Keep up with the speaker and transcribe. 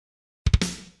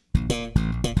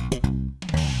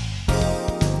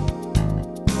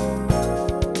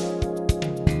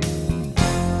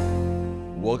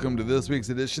Welcome to this week's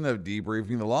edition of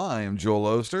Debriefing the Law. I am Joel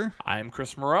Oster. I'm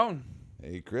Chris Marone.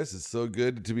 Hey, Chris, it's so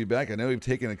good to be back. I know we've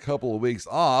taken a couple of weeks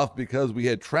off because we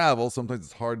had travel. Sometimes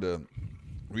it's hard to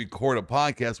record a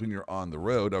podcast when you're on the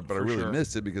road, but I really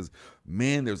missed it because,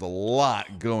 man, there's a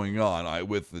lot going on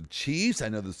with the Chiefs. I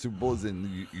know the Super Bowl is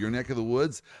in your neck of the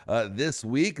woods this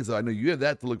week, so I know you have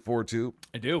that to look forward to.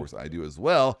 I do. Of course, I do as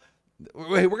well.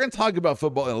 Hey, we're going to talk about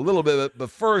football in a little bit,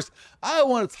 but first, I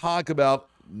want to talk about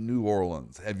New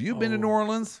Orleans. Have you been to New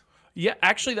Orleans? Yeah,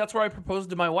 actually, that's where I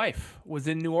proposed to my wife, was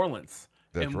in New Orleans.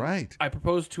 That's right. I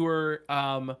proposed to her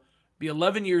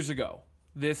 11 years ago,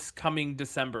 this coming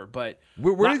December. But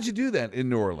where did you do that in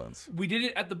New Orleans? We did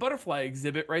it at the Butterfly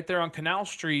exhibit right there on Canal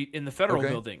Street in the Federal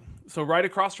Building. So right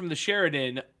across from the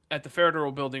Sheraton at the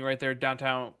Federal Building right there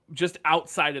downtown, just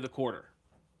outside of the quarter.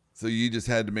 So you just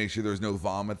had to make sure there was no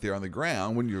vomit there on the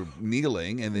ground when you're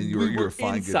kneeling, and then you were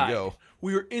fine, inside. good to go.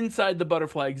 We were inside the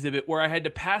Butterfly exhibit where I had to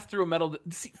pass through a metal...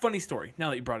 Funny story, now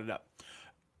that you brought it up.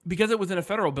 Because it was in a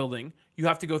federal building, you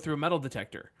have to go through a metal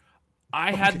detector.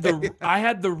 I had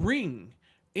the ring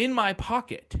in my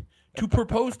pocket to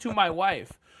propose to my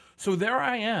wife. So there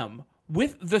I am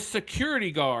with the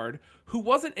security guard who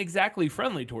wasn't exactly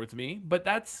friendly towards me, but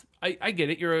I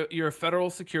get it. You're a federal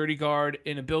security guard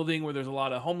in a building where there's a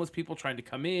lot of homeless people trying to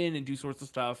come in and do sorts of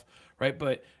stuff, right?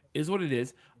 But is what it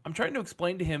is. I'm trying to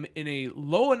explain to him in a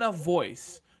low enough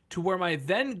voice to where my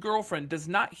then girlfriend does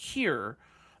not hear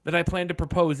that I plan to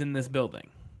propose in this building.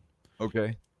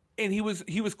 Okay. And he was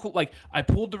cool. Like, I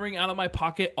pulled the ring out of my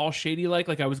pocket all shady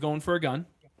like I was going for a gun.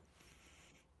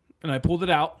 And I pulled it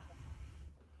out.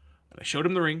 And I showed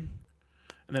him the ring.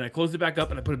 And then I closed it back up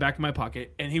and I put it back in my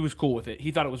pocket. And he was cool with it. He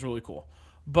thought it was really cool.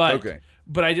 But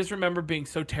I just remember being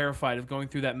so terrified of going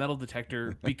through that metal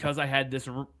detector because I had this...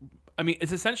 I mean,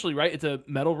 it's essentially, right? It's a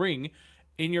metal ring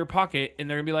in your pocket, and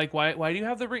they're gonna be like, why do you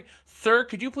have the ring? Sir,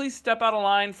 could you please step out of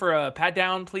line for a pat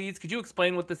down, please? Could you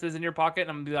explain what this is in your pocket? And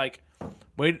I'm gonna be like,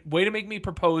 way to make me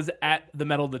propose at the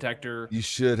metal detector. You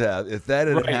should have. If that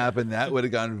had happened, that would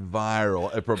have gone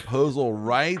viral. A proposal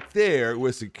right there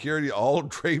with security all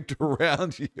draped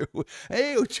around you.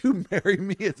 Hey, would you marry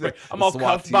me? I'm all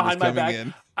cuffed behind my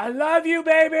back. I love you,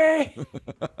 baby.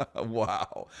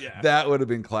 Wow. Yeah. That would have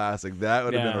been classic. That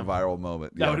would have been a viral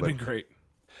moment. That would have been great.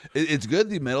 It's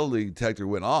good the metal detector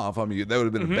went off. I mean, that would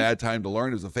have been a bad time to learn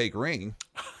it was a fake ring.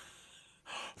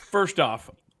 First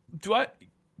off,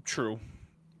 True.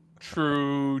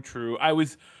 I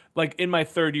was like in my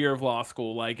third year of law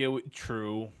school. Like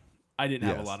true. I didn't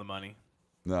have a lot of money.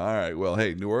 No, all right. Well,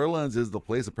 hey, New Orleans is the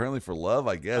place apparently for love,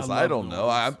 I guess. I don't know.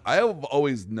 I've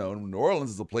always known New Orleans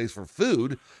is a place for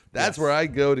food. That's where I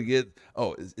go to get.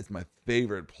 Oh, it's my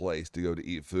favorite place to go to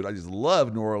eat food. I just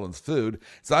love New Orleans food.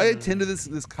 So I attended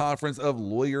this conference of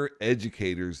lawyer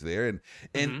educators there,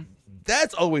 and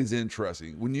that's always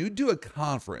interesting when you do a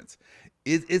conference.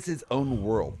 It's its own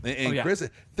world. And Chris,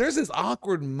 there's this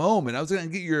awkward moment. I was going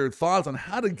to get your thoughts on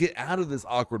how to get out of this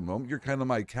awkward moment. You're kind of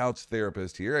my couch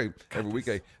therapist here. Every week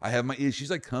I have my issues.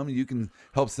 I come and you can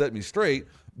help set me straight.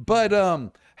 But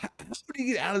how do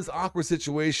you get out of this awkward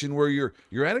situation where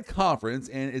you're at a conference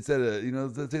and it's at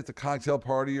it's a cocktail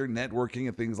party or networking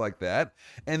and things like that,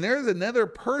 and there's another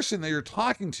person that you're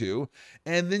talking to,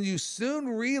 and then you soon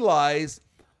realize,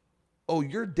 oh,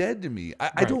 you're dead to me.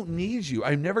 I don't need you.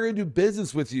 I'm never going to do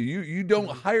business with you. You don't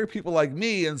hire people like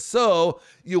me. And so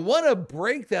you want to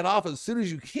break that off as soon as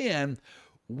you can.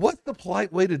 What's the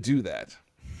polite way to do that?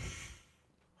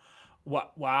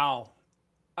 Wow.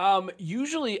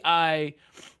 Usually I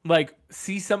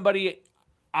see somebody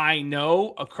I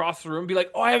know across the room, be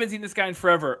like, oh, I haven't seen this guy in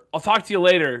forever. I'll talk to you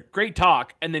later. Great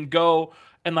talk. And then go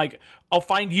and I'll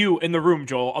find you in the room,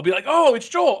 Joel. I'll be like, oh, it's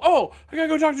Joel. Oh, I gotta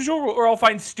go talk to Joel. Or I'll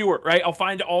find Stuart, right? I'll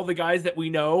find all the guys that we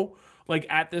know,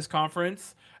 at this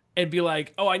conference, and be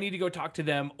like, oh, I need to go talk to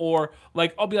them. Or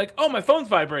I'll be like, oh, my phone's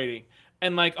vibrating.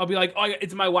 And I'll be like, oh,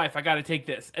 it's my wife. I gotta take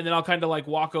this. And then I'll kind of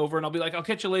walk over and I'll be like, I'll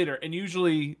catch you later. And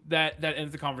usually that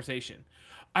ends the conversation.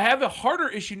 I have a harder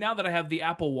issue now that I have the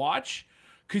Apple Watch,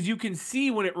 because you can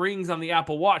see when it rings on the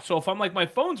Apple Watch. So if I'm my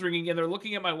phone's ringing and they're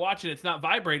looking at my watch and it's not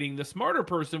vibrating, the smarter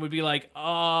person would be like,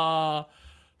 so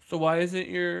why isn't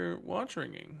your watch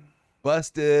ringing?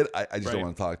 Busted. I just don't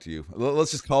want to talk to you.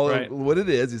 Let's just call it what it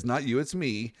is. It's not you, it's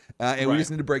me. And we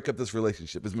just need to break up this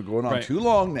relationship. It's been going on too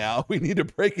long now. We need to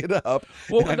break it up.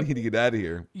 Well, I need to get out of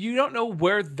here. You don't know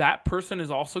where that person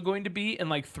is also going to be in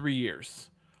 3 years.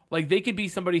 They could be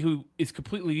somebody who is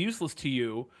completely useless to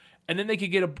you, and then they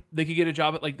could get a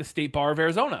job at the State Bar of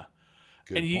Arizona.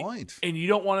 Good point. And you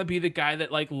don't want to be the guy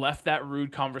that left that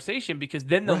rude conversation, because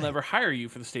then they'll never hire you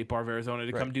for the State Bar of Arizona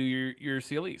to come do your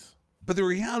CLEs. But the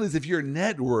reality is, if you're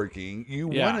networking, you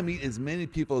want to meet as many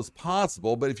people as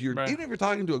possible. But even if you're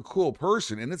talking to a cool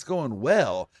person and it's going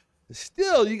well,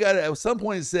 still you got to at some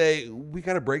point say, we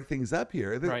got to break things up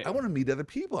here. I want to meet other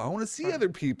people. I want to see other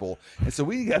people. And so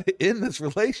we got to end this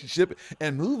relationship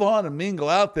and move on and mingle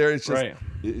out there. It's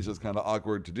just kind of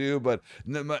awkward to do. But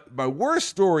my worst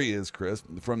story is, Chris,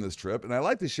 from this trip, and I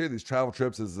like to share these travel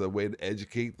trips as a way to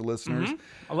educate the listeners.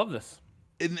 I love this.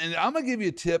 And I'm going to give you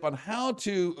a tip on how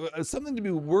to, something to be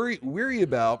weary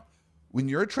about when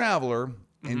you're a traveler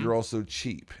and you're also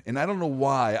cheap. And I don't know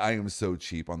why I am so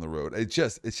cheap on the road. It's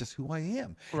just who I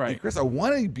am. Right. And Chris, I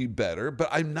want to be better, but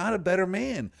I'm not a better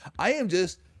man. I am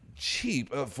just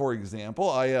cheap. For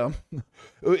example,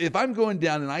 if I'm going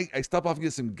down and I stop off and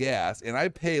get some gas and I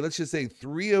pay, let's just say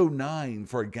 $3.09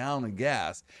 for a gallon of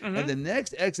gas. And the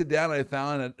next exit down, I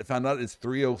found out it's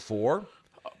 $3.04.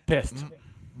 Pissed.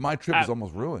 My trip is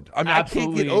almost ruined. I mean, I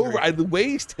can't get over. I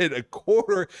wasted a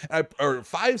quarter or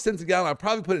 5 cents a gallon. I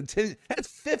probably put in 10. That's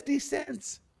 50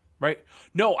 cents. Right.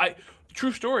 No,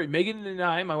 true story. Megan and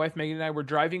I, my wife Megan and I, were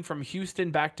driving from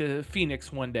Houston back to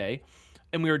Phoenix one day,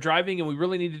 and we were driving, and we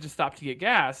really needed to stop to get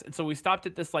gas, and so we stopped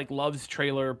at this like Love's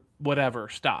Trailer, whatever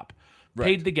stop.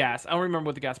 Paid the gas. I don't remember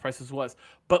what the gas prices was,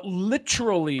 but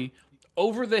literally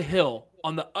over the hill,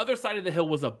 on the other side of the hill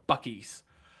was a Buc-ee's.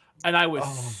 And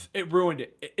it ruined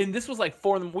it. And this was like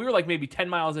we were like maybe 10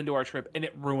 miles into our trip, and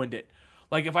it ruined it.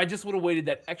 Like if I just would have waited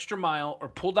that extra mile or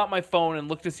pulled out my phone and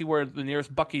looked to see where the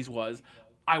nearest Buc-ee's was,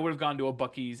 I would have gone to a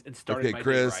Buc-ee's and started my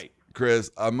day right.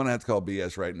 Chris, I'm going to have to call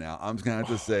BS right now. I'm just going to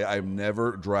have to say I'm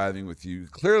never driving with you.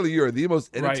 Clearly, you're the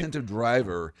most inattentive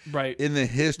driver in the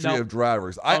history of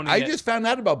drivers. I just found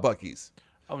out about Buc-ee's.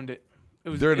 Owned it.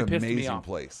 They're an amazing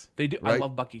place. They do. Right? I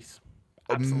love Buc-ee's.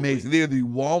 Absolutely. Amazing. They are the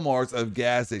Walmarts of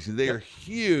gas stations. They are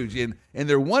huge and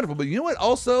they're wonderful. But you know what?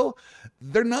 Also,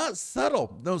 they're not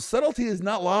subtle. No, subtlety is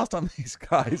not lost on these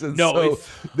guys. And so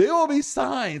there will be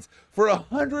signs for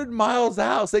 100 miles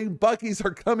out saying Buc-ee's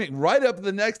are coming right up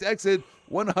the next exit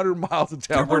 100 miles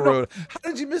down the road. How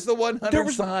did you miss the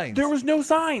 100 signs? There was no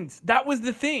signs. That was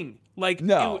the thing. Like,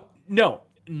 no.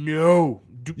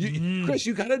 Chris,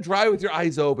 you got to drive with your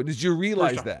eyes open. Did you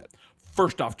realize that?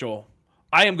 First off, Joel,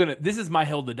 this is my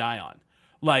hill to die on.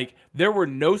 Like, there were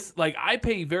I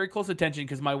pay very close attention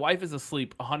because my wife is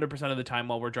asleep 100% of the time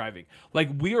while we're driving. Like,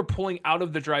 we are pulling out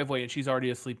of the driveway and she's already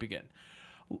asleep again.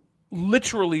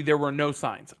 Literally, there were no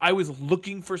signs. I was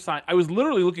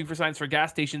literally looking for signs for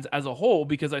gas stations as a whole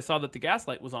because I saw that the gas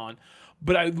light was on.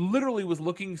 But I literally was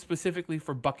looking specifically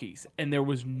for Buc-ee's, and there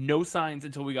was no signs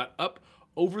until we got up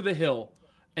over the hill.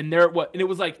 And there it was. And it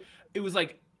was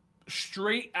like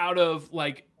straight out of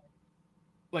like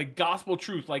gospel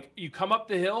truth. Like, you come up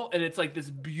the hill and it's like this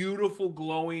beautiful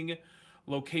glowing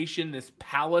location, this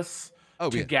palace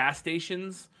to gas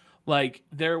stations. Like,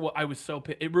 I was so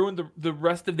pissed. It ruined the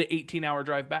rest of the 18-hour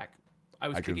drive back. I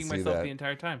was kicking myself the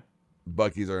entire time.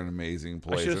 Buc-ee's are an amazing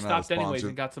place. I should have stopped anyways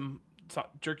and got some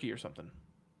jerky or something.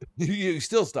 You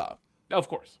still stop. Of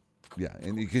course. Yeah,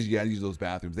 and because you got to use those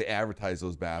bathrooms. They advertise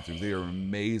those bathrooms. They are an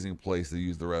amazing place to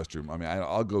use the restroom. I mean,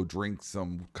 I'll go drink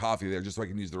some coffee there just so I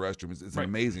can use the restroom. It's an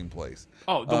amazing place.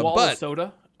 Oh, the wall of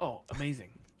soda? Oh, amazing.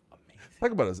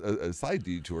 Talk about a side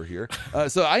detour here.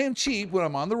 So I am cheap when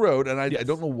I'm on the road, and I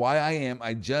don't know why I am.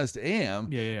 I just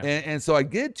am. Yeah. And so I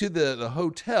get to the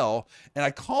hotel, and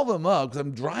I call them up because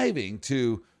I'm driving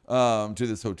to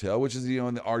this hotel, which is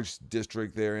in the Arch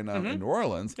District there in New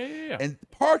Orleans. Yeah. And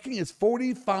parking is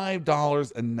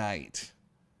 $45 a night.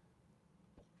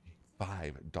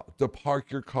 $5 to park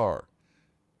your car.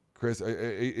 Chris,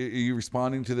 are you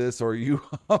responding to this, or are you?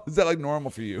 Is that like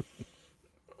normal for you?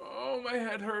 Oh, my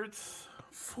head hurts.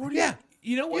 40. Yeah.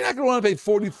 You know what? You're not going to want to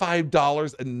pay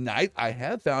 $45 a night. I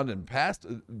have found in past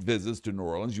visits to New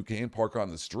Orleans, you can park on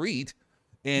the street,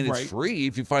 and it's free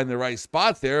if you find the right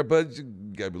spot there, but you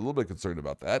got to be a little bit concerned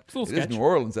about that. It is New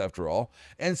Orleans, after all.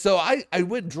 And so I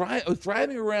was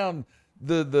driving around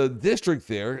the district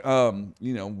there,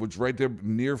 which right there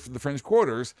near the French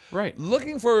Quarters,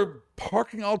 looking for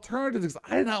parking alternatives.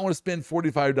 I did not want to spend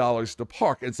 $45 to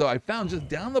park. And so I found just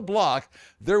down the block,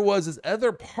 there was this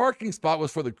other parking spot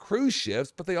was for the cruise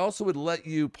ships, but they also would let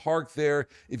you park there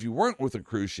if you weren't with the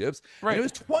cruise ships. And it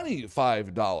was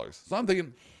 $25. So I'm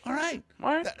thinking, all right.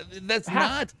 That's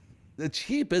not the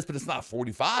cheapest, but it's not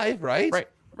 $45, right? Right.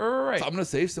 So I'm going to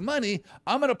save some money.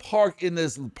 I'm going to park in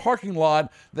this parking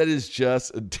lot that is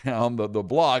just down the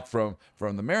block from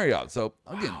the Marriott. So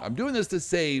again, I'm doing this to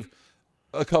save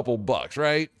a couple bucks,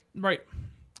 right? Right.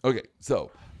 Okay,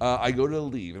 so I go to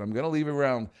leave, and I'm going to leave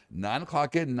around 9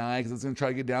 o'clock at night because I was going to try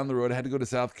to get down the road. I had to go to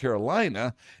South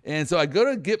Carolina. And so I go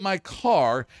to get my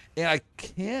car, and I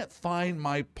can't find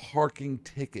my parking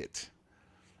ticket.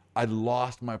 I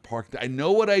lost my parking. I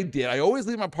know what I did. I always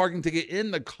leave my parking ticket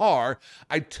in the car.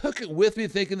 I took it with me,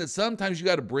 thinking that sometimes you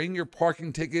got to bring your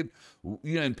parking ticket,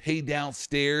 and pay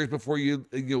downstairs before you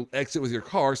exit with your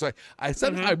car. So I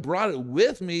brought it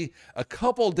with me a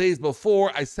couple of days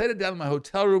before. I set it down in my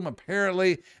hotel room.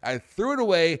 Apparently, I threw it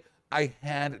away. I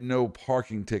had no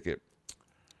parking ticket.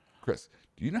 Chris,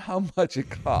 do you know how much it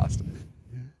cost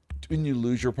when you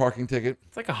lose your parking ticket?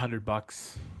 It's like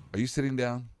 $100. Are you sitting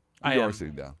down? I You am are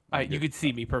sitting down. You could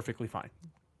see me perfectly fine.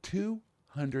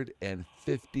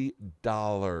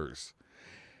 $250.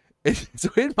 And so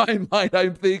in my mind,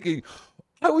 I'm thinking,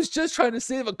 I was just trying to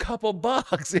save a couple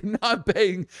bucks and not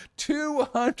paying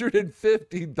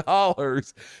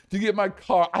 $250 to get my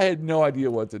car. I had no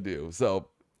idea what to do. So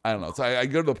I don't know. So I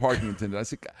go to the parking attendant. I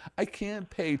said, I can't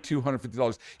pay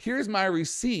 $250. Here's my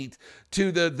receipt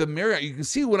to the Marriott. You can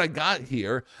see when I got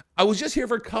here. I was just here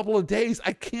for a couple of days.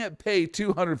 I can't pay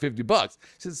 $250. He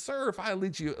said, sir, if I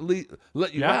let you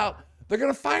out, they're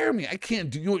going to fire me. I can't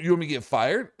do you want me to get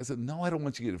fired? I said, no, I don't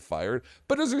want you to get fired.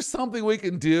 But is there something we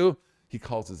can do? He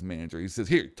calls his manager. He says,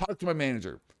 here, talk to my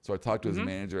manager. So I talked to his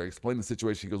manager. I explained the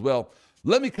situation. He goes, well,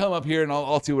 let me come up here and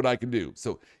I'll see what I can do.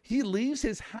 So he leaves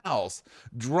his house,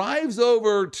 drives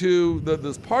over to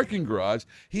this parking garage.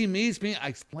 He meets me. I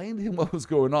explained to him what was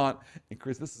going on. And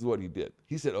Chris, this is what he did.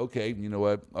 He said, okay, you know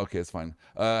what? Okay, it's fine.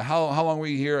 How long were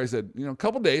you here? I said, a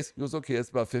couple days. He goes, okay, it's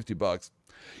about $50.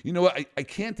 You know what? I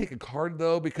can't take a card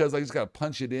though, because I just got to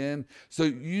punch it in. So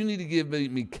you need to give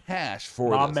me cash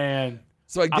for this. Man.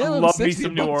 So I give him love me $60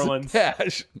 some New Orleans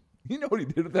cash. You know what he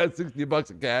did with that $60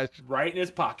 of cash? right in his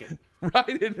pocket.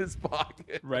 Right in his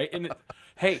pocket. Right in it.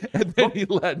 Hey, And then he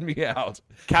let me out.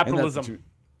 capitalism.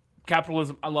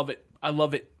 Capitalism. I love it. I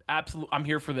love it. Absolutely. I'm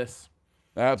here for this.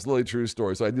 Absolutely true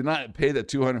story. So I did not pay that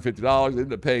 $250. I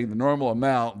ended up paying the normal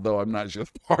amount, though I'm not sure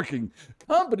the parking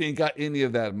company got any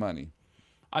of that money.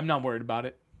 I'm not worried about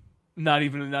it. Not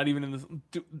even in this.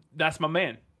 Dude, that's my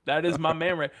man. That is my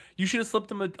man, right? You should have slipped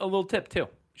him a little tip too.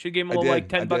 Should have gave him a little like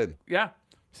 $10. Did. Yeah.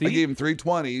 See? I gave him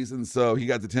 320s, and so he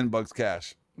got the $10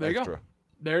 cash. There extra. you go.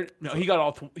 There. No, he got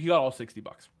all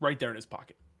 $60 right there in his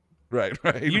pocket. Right. You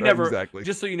right, never. exactly.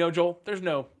 Just so you know, Joel, there's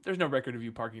no record of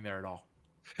you parking there at all.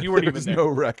 You weren't even There's there. no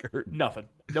record. Nothing.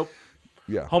 Nope.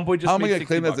 Yeah. Homeboy just How am I made going to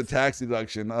claim $60. that as a tax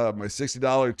deduction? My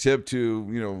 $60 tip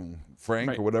to, Frank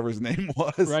Right. or whatever his name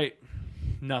was. Right.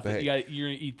 Nothing. Hey. You're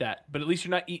gonna eat that, but at least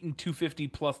you're not eating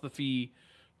 $250 plus the fee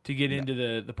to get into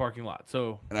the parking lot.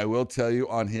 So. And I will tell you,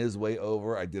 on his way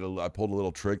over, I pulled a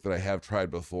little trick that I have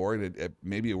tried before, and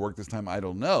maybe it worked this time. I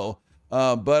don't know.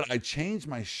 But I changed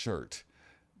my shirt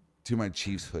to my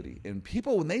Chiefs hoodie, and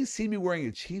people, when they see me wearing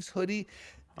a Chiefs hoodie,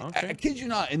 Okay. I kid you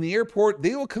not, in the airport,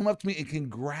 they will come up to me and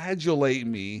congratulate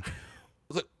me. I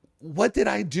was like, what did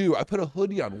I do? I put a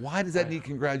hoodie on. Why does that need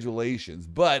congratulations?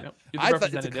 But Yep, you're the I thought it's a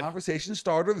representative. conversation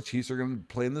starter. The Chiefs are going to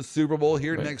play in the Super Bowl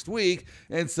here next week.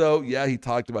 And so, yeah, he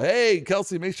talked about, hey,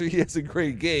 Kelsey, make sure he has a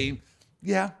great game.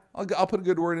 Yeah, I'll put a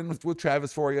good word in with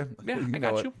Travis for you. Yeah, You I know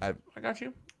got it. you. I got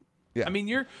you. Yeah. I mean,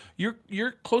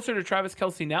 you're closer to Travis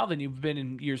Kelce now than you've been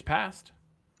in years past.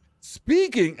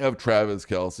 Speaking of Travis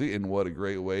Kelce, and what a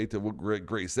great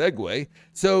segue.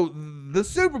 So the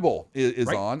Super Bowl is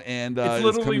Right. on, and It's it's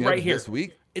literally coming right up here. this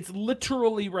week. It's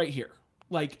literally right here.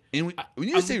 Like, And when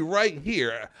you say right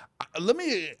here, let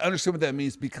me understand what that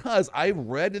means, because I've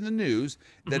read in the news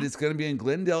that it's going to be in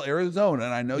Glendale, Arizona,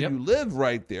 and I know Yep. you live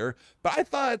right there, but I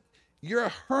thought you're a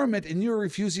hermit and you're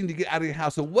refusing to get out of your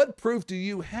house. So what proof do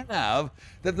you have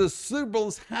that the Super Bowl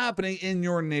is happening in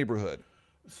your neighborhood?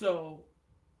 so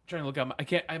trying to look out.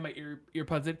 I have my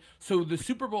earbuds in. So the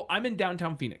Super Bowl, I'm in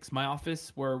downtown Phoenix. My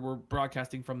office, where we're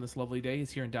broadcasting from this lovely day, is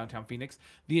here in downtown Phoenix.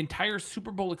 The entire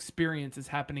Super Bowl experience is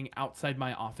happening outside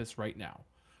my office right now.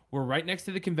 We're right next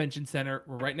to the convention center.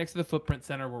 We're right next to the Footprint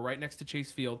Center. We're right next to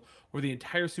Chase Field, where the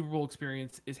entire Super Bowl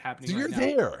experience is happening So right you're now.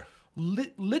 there.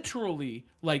 Literally,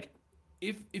 like,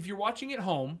 if you're watching at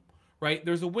home, right,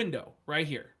 there's a window right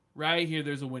here. Right here,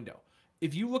 there's a window.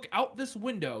 If you look out this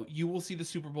window, you will see the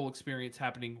Super Bowl experience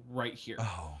happening right here.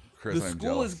 Oh, Chris, I'm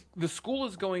jealous. The school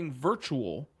is going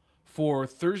virtual for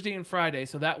Thursday and Friday,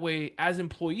 so that way, as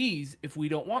employees, if we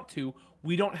don't want to,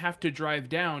 we don't have to drive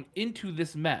down into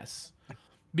this mess,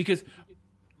 because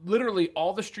literally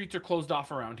all the streets are closed off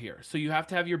around here. So you have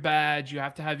to have your badge, you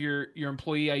have to have your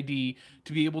employee ID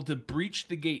to be able to breach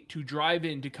the gate to drive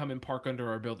in to come and park under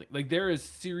our building. Like, there is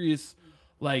serious,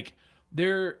 like,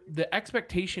 the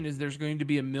expectation is there's going to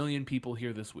be 1 million people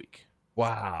here this week.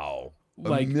 Wow.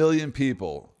 like a million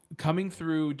people coming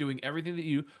through, doing everything that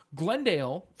you.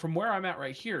 Glendale, from where I'm at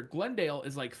right here, Glendale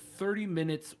is like 30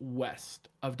 minutes west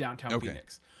of downtown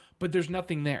Phoenix, but there's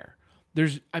nothing there.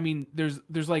 There's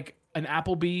like an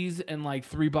Applebee's and like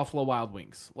 3 Buffalo Wild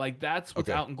Wings. Like that's what's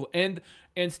out in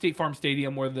and State Farm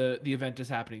Stadium where the event is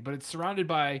happening. But it's surrounded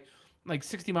by like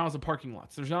 60 miles of parking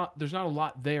lots. There's not a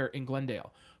lot there in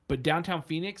Glendale, but downtown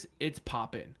Phoenix, it's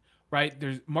poppin'. Right?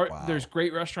 There's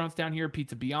great restaurants down here.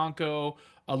 Pizza Bianco,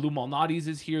 Lou Malnati's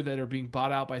is here that are being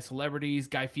bought out by celebrities.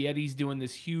 Guy Fieri's doing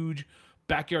this huge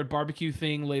backyard barbecue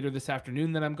thing later this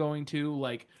afternoon that I'm going to.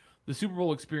 Like the Super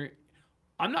Bowl experience.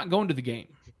 I'm not going to the game.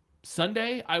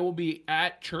 Sunday, I will be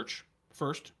at church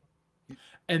first,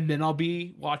 and then I'll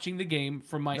be watching the game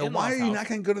from my in-laws' why are you house. not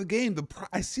going to go to the game?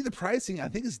 I see the pricing. I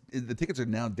think the tickets are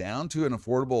now down to an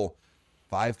affordable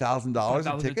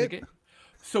 $5,000 a ticket.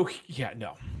 So yeah,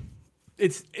 no.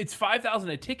 It's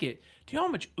 $5,000 a ticket. Do you know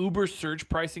how much Uber surge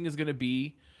pricing is going to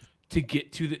be to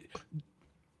get to the?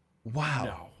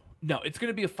 Wow. No, it's going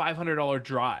to be a $500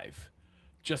 drive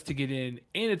just to get in,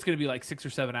 and it's going to be like 6 or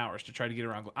 7 hours to try to get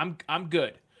around. I'm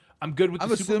good. I'm good with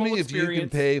the Super Bowl assuming if you can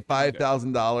pay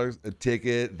 $5,000 a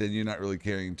ticket, then you're not really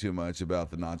caring too much about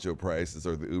the nacho prices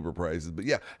or the Uber prices. But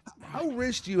yeah, how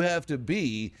rich do you have to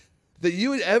be that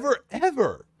you would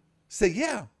ever say,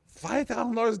 yeah,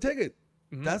 $5,000 a ticket?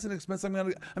 That's an expense I'm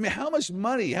going to. I mean, how much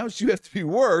money? How much do you have to be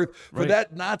worth for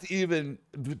that not to even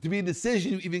to be a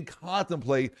decision you even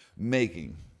contemplate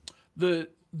making? The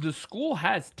school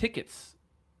has tickets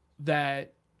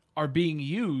that are being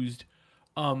used.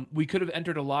 We could have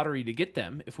entered a lottery to get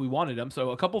them if we wanted them.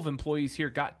 So a couple of employees here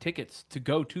got tickets to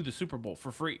go to the Super Bowl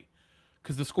for free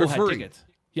because the school had tickets.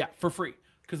 Yeah, for free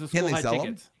because the school had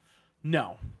tickets.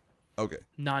 No. Okay.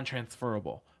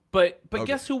 Non-transferable. But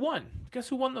guess who won? Guess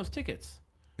who won those tickets?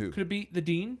 Who? Could it be the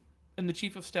dean and the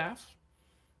chief of staff?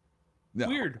 No.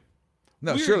 Weird.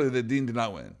 No, Weird. surely the dean did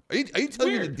not win. Are you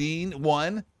telling me the dean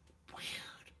won?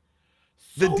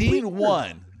 So the dean weird.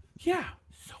 won. Yeah.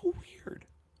 So weird.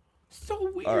 So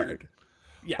weird. All right.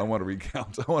 Yeah. I want to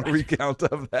recount. I want a recount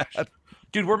of that.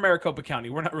 Dude, we're Maricopa County.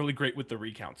 We're not really great with the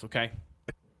recounts, okay?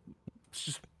 Let's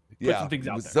just put some things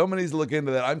out there. Somebody needs to look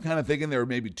into that. I'm kind of thinking there were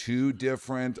maybe 2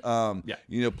 different,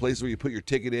 places where you put your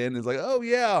ticket in. It's like, oh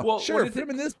yeah, Well, sure, put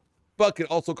them in this bucket,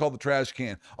 also called the trash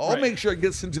can. I'll make sure it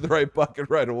gets into the right bucket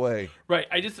right away. Right.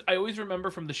 I always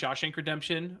remember from the Shawshank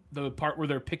Redemption, the part where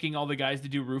they're picking all the guys to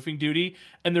do roofing duty,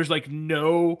 and there's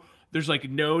no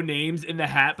names in the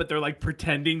hat, but they're like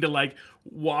pretending to like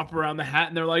whop around the hat,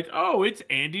 and they're like, oh, it's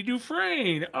Andy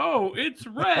Dufresne. Oh, it's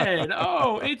Red.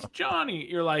 Oh, it's Johnny.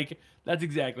 You're like, that's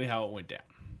exactly how it went down.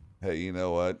 Hey, you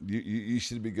know what? You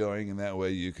should be going, and that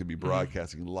way you could be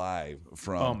broadcasting live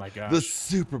from the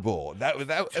Super Bowl. That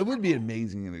it would be an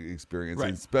amazing experience,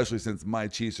 and especially since my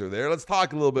Chiefs are there. Let's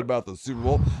talk a little bit about the Super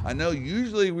Bowl. I know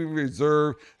usually we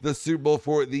reserve the Super Bowl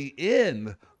for the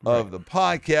end of the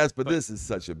podcast, but this is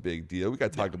such a big deal. We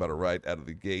got to talk about it right out of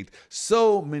the gate.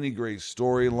 So many great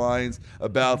storylines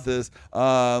about this.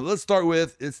 Let's start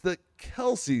with it's the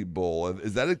Kelce Bowl.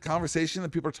 Is that a conversation that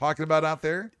people are talking about out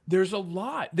there? There's a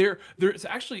lot. There's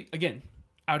actually, again,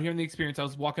 out here in the experience, I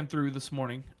was walking through this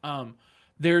morning.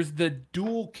 There's the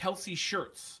dual Kelce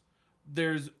shirts.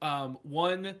 There's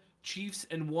one Chiefs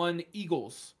and one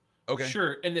Eagles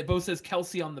shirt, and it both says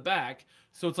Kelce on the back.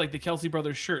 So it's like the Kelce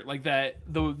brothers shirt, like that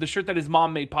the shirt that his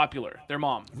mom made popular. Their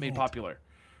mom made popular,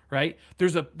 right?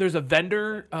 There's a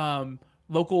vendor,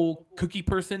 local cookie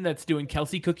person that's doing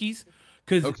Kelce cookies.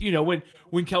 Because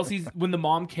when the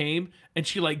mom came and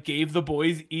she like gave the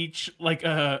boys each like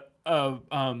a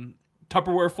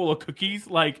Tupperware full of cookies,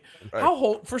 like how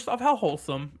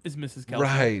wholesome is Mrs. Kelce?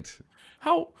 Right.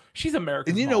 How she's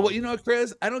American. And you know what,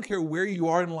 Chris? I don't care where you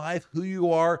are in life, who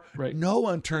you are. Right. No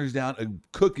one turns down a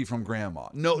cookie from grandma.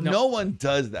 No one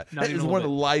does that. That is one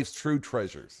of life's true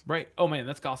treasures. Right. Oh man,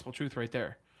 that's gospel truth right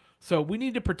there. So we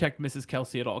need to protect Mrs.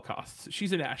 Kelce at all costs.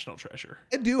 She's a national treasure.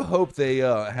 I do hope they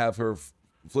have her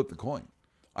flip the coin.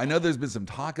 I know there's been some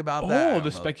talk about that. Oh,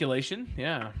 the speculation?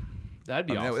 Yeah. That'd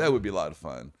be awesome. That would be a lot of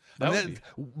fun.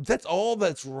 That's all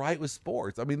that's right with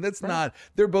sports. I mean, that's not,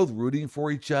 they're both rooting for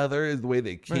each other the way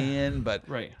they can. But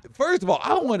first of all,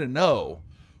 I want to know,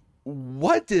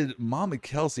 what did Mama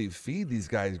Kelce feed these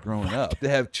guys growing up? They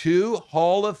have 2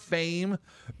 Hall of Fame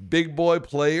big boy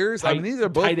players. I mean, these are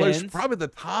both players probably at the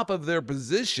top of their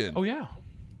position. Oh, yeah.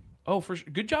 Oh, for sure.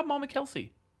 Good job, Mama Kelce.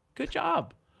 Good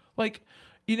job. Like,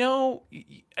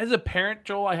 as a parent,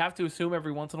 Joel, I have to assume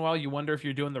every once in a while you wonder if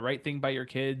you're doing the right thing by your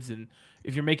kids and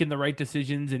if you're making the right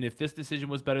decisions and if this decision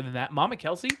was better than that. Mama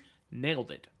Kelce nailed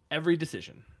it. Every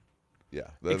decision. Yeah.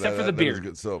 Except for the beard.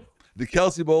 Good. So The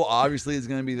Kelsey Bowl obviously is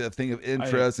going to be the thing of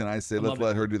interest, and I say let's love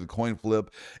let her do the coin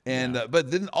flip. And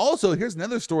but then also here's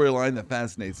another storyline that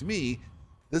fascinates me.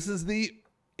 This is the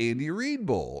Andy Reid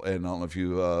Bowl, and I don't know if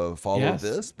you follow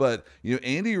this, but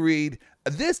Andy Reid.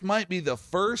 This might be the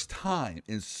first time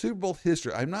in Super Bowl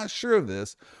history, I'm not sure of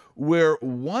this, where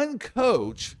one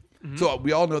coach. So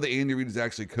we all know that Andy Reid is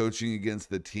actually coaching against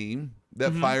the team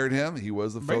that fired him. He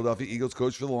was the Philadelphia Eagles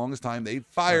coach for the longest time. They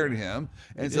fired him.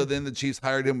 And so then the Chiefs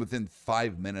hired him within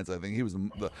 5 minutes. I think he was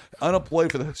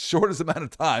unemployed for the shortest amount of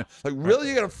time. Like, really?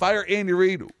 You're going to fire Andy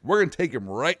Reid? We're going to take him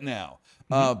right now.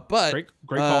 But great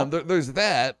call. There's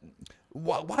that.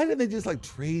 Why didn't they just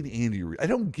trade Andy Reid? I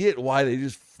don't get why they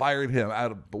just fired him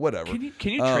out of, but whatever. Can you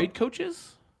trade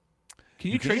coaches? Can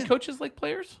you trade coaches like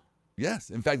players? Yes.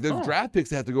 In fact, there's draft picks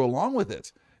that have to go along with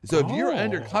it. So if you're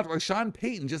under contract, like Sean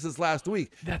Payton just this last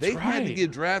week, they had to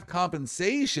give draft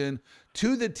compensation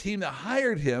to the team that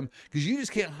hired him because you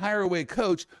just can't hire away a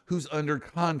coach who's under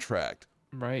contract.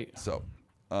 Right. So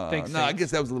I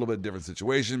guess that was a little bit different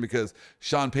situation because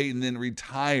Sean Payton then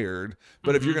retired.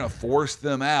 But if you're going to force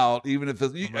them out, even if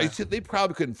they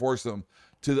probably couldn't force them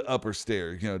to the upper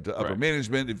stair, to upper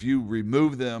management. If you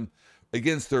remove them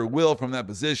against their will from that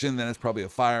position, then it's probably a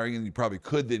firing, and you probably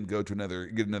could then go to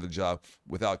get another job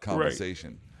without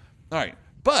compensation. All right.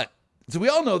 But so we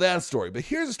all know that story, but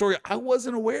here's a story I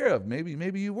wasn't aware of.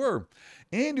 Maybe you were.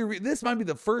 Andy Reid, this might be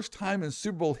the first time in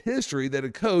Super Bowl history that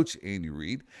a coach, Andy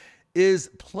Reid, is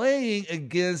playing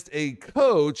against a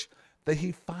coach that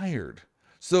he fired.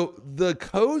 So the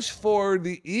coach for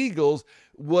the Eagles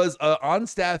was on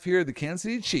staff here at the Kansas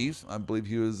City Chiefs. I believe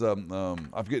he was, I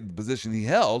forget the position he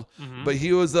held, but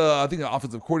he was, I think, an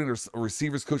offensive coordinator or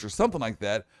receivers coach or something like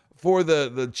that for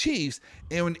the Chiefs.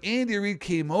 And when Andy Reid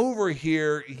came over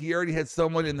here, he already had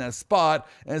someone in that spot.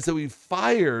 And so he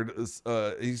fired,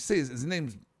 he says his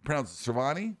name's pronounced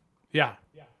Sirianni? Yeah.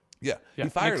 He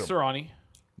fired him.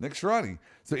 Nick Sirianni.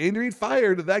 So Andy Reid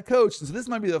fired that coach. And so this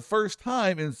might be the first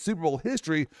time in Super Bowl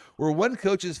history where one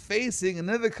coach is facing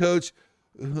another coach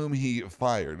whom he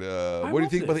fired. What do you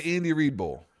think about the Andy Reid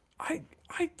Bowl? I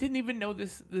didn't even know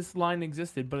this line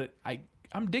existed, but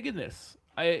I'm digging this.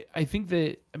 I think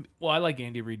that, I like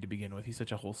Andy Reid to begin with. He's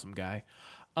such a wholesome guy.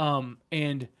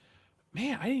 And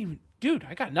man,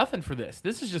 I got nothing for this.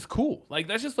 This is just cool.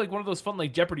 That's just one of those fun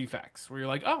Jeopardy facts where you're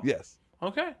like, oh, yes,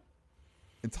 okay.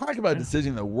 And talk about a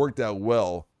decision that worked out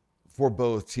well for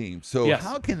both teams. So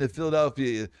how can the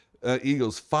Philadelphia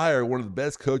Eagles fire one of the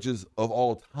best coaches of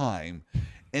all time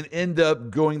and end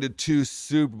up going to 2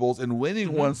 Super Bowls and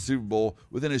winning one Super Bowl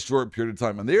within a short period of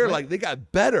time? And they're they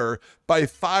got better by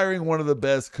firing one of the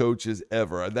best coaches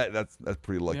ever. That's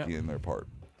pretty lucky in their part.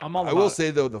 I will say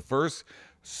though, the first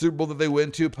Super Bowl that they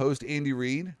went to post Andy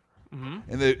Reid,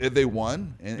 and they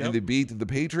won and they beat the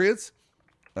Patriots.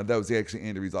 That was actually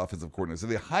Andy Reid's offensive coordinator. So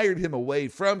they hired him away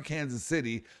from Kansas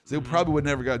City. So they probably would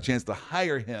never got a chance to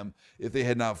hire him if they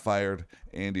had not fired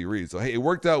Andy Reid. So, hey, it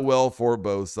worked out well for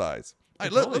both sides. All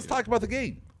right, let's talk about the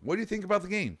game. What do you think about the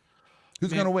game?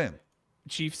 Who's going to win?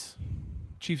 Chiefs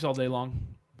all day long.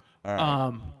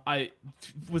 All right.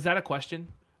 Was that a question?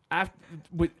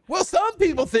 Well, some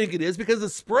people think it is because the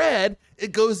spread,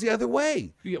 it goes the other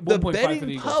way. The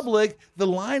betting public, the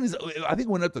line is, I think,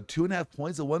 went up to 2.5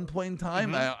 points at one point in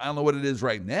time. I don't know what it is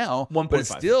right now, 1.5. But it's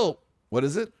still, what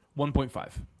is it? 1.5.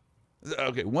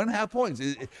 Okay, 1.5 points.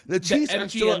 The Chiefs are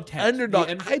still an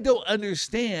underdog. I don't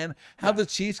understand how the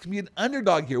Chiefs can be an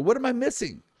underdog here. What am I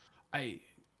missing?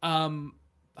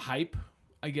 Hype,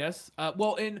 I guess.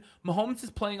 And Mahomes is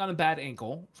playing on a bad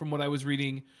ankle, from what I was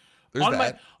reading.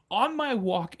 On my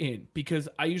walk in, because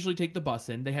I usually take the bus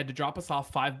in, they had to drop us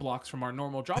off 5 blocks from our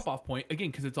normal drop off point,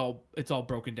 again, because it's all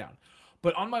broken down.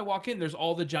 But on my walk in, there's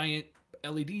all the giant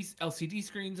LCD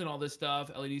screens and all this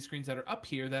stuff, LED screens that are up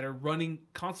here that are running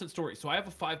constant stories. So I have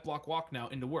a 5-block walk now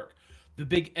into work. The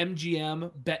big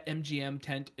BetMGM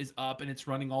tent is up and it's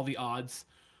running all the odds,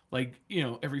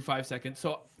 every 5 seconds.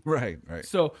 So right.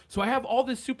 So I have all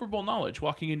this Super Bowl knowledge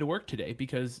walking into work today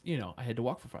because I had to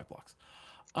walk for 5 blocks.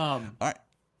 All right.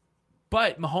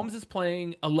 But Mahomes is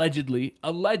playing allegedly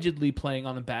playing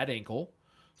on a bad ankle.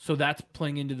 So that's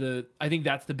playing into I think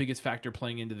that's the biggest factor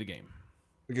playing into the game.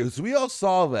 Okay, so we all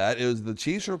saw that. It was the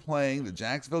Chiefs were playing the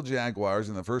Jacksonville Jaguars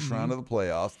in the first round of the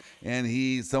playoffs, and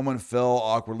someone fell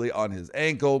awkwardly on his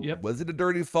ankle. Yep. Was it a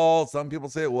dirty fall? Some people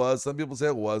say it was. Some people say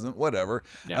it wasn't. Whatever.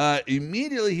 Yeah.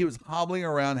 Immediately, he was hobbling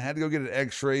around, had to go get an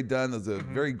X-ray done. There was a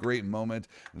very great moment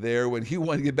there when he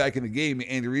wanted to get back in the game.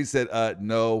 Andy Reid said,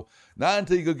 no, not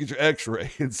until you go get your X-ray.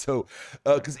 And so,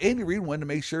 because Andy Reid wanted to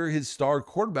make sure his star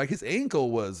quarterback, his ankle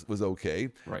was okay.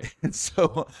 Right. And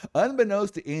so,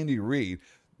 unbeknownst to Andy Reid,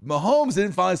 Mahomes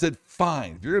then finally said,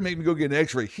 fine, if you're going to make me go get an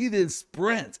x-ray, he then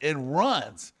sprints and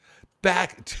runs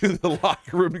back to the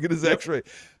locker room to get his x-ray.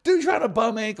 Dude, you're on a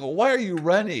bum ankle. Why are you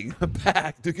running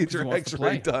back to get your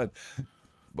x-ray done?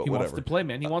 But he whatever. Wants to play,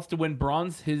 man. He wants to win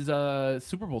bronze, his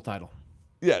Super Bowl title.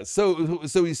 Yeah, so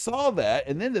he saw that,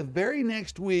 and then the very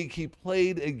next week he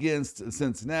played against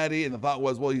Cincinnati, and the thought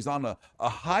was, well, he's on a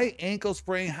high ankle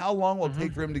sprain. How long will it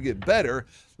take for him to get better?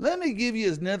 Let me give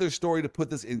you another story to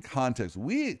put this in context.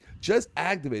 We just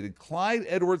activated Clyde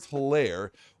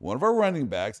Edwards-Helaire, one of our running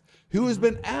backs, who has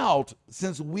been out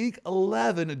since week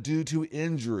 11 due to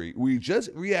injury. We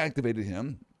just reactivated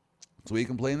him so he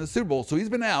can play in the Super Bowl. So he's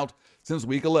been out since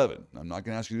week 11. I'm not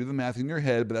going to ask you to do the math in your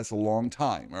head, but that's a long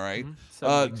time, all right?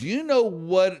 Do you know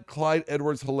what Clyde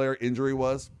Edwards-Helaire injury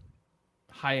was?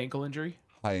 High ankle injury?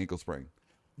 High ankle sprain.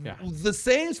 Yeah. The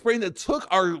same sprain that took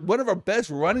one of our best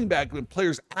running back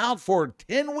players out for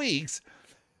 10 weeks.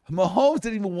 Mahomes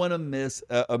didn't even want to miss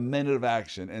a minute of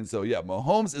action. And so, yeah,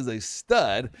 Mahomes is a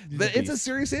stud, but it's a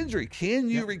serious injury. Can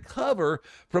you recover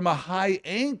from a high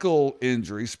ankle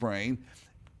injury sprain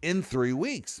in 3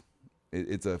 weeks?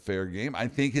 It's a fair game. I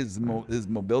think his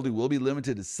mobility will be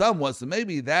limited somewhat, so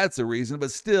maybe that's a reason.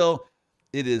 But still,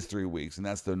 it is 3 weeks, and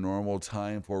that's the normal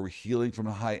time for healing from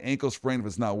a high ankle sprain. If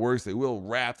it's not worse, they will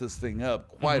wrap this thing up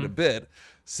quite a bit.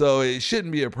 So it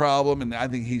shouldn't be a problem, and I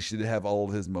think he should have all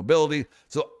of his mobility.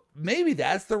 So maybe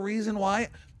that's the reason why.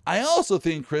 I also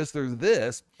think, Chris, there's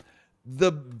this.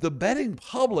 The betting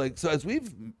public, so as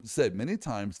we've said many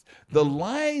times, the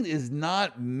line is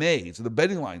not made. So the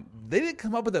betting line, they didn't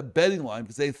come up with a betting line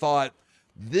because they thought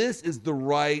this is the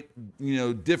right,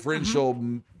 differential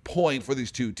point for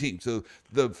these two teams. So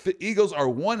the Eagles are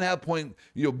 1.5 point,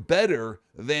 better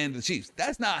than the Chiefs.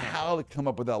 That's not how they come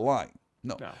up with that line.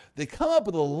 No. They come up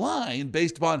with a line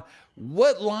based upon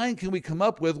what line can we come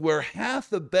up with where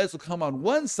half the bets will come on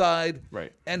one side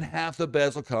and half the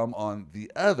bets will come on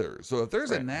the other. So if there's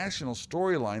a national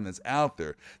storyline that's out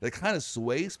there that kind of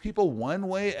sways people one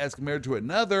way as compared to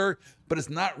another, but it's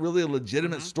not really a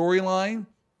legitimate storyline,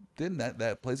 then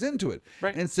that plays into it.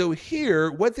 And so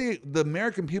here, what the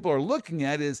American people are looking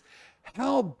at is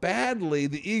how badly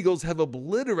the Eagles have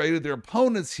obliterated their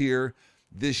opponents here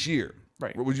this year.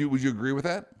 Right. Would you agree with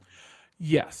that?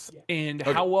 Yes. And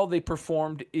how well they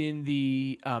performed in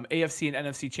the AFC and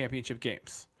NFC championship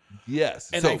games. Yes.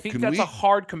 And I think that's a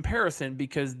hard comparison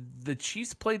because the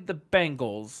Chiefs played the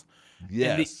Bengals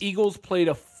and the Eagles played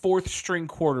a fourth string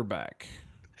quarterback.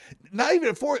 Not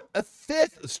even a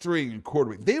fifth string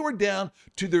quarterback. They were down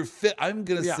to their fifth. I'm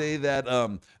going to say that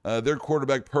their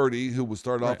quarterback Purdy, who was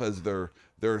started off as their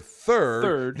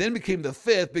third, then became the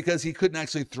fifth because he couldn't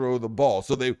actually throw the ball.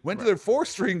 So they went to their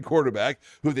fourth-string quarterback,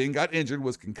 who then got injured,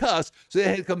 was concussed. So they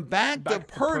had to come back to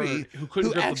Purdy,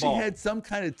 who actually had some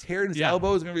kind of tear in his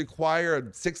elbow, is going to require a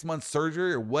 6-month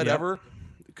surgery or whatever.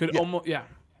 Could almost,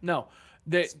 no.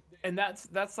 And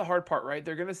that's the hard part, right?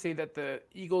 They're going to say that the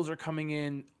Eagles are coming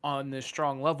in on this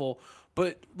strong level,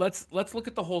 but let's look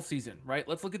at the whole season, right?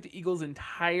 Let's look at the Eagles'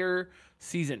 entire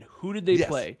season. Who did they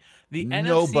play?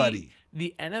 Nobody.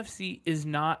 The NFC is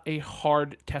not a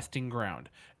hard testing ground.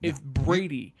 If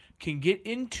Brady can get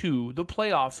into the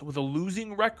playoffs with a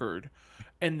losing record,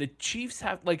 and the Chiefs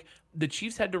had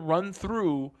to run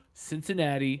through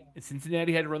Cincinnati, and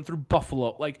Cincinnati had to run through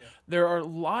Buffalo. Like, there are a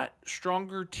lot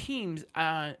stronger teams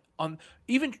on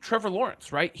even Trevor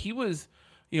Lawrence, right? He was,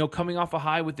 coming off a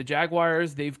high with the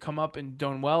Jaguars. They've come up and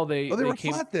done well. They were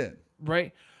flat then.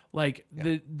 Right? Like,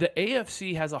 the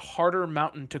AFC has a harder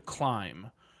mountain to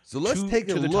climb. So let's take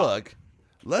a look.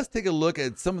 Let's take a look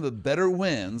at some of the better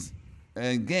wins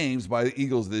and games by the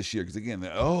Eagles this year. Because again,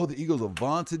 the Eagles, a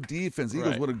vaunted defense.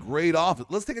 Eagles, what a great offense.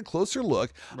 Let's take a closer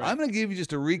look. I'm going to give you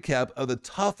just a recap of the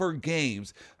tougher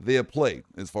games they have played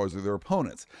as far as their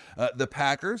opponents. The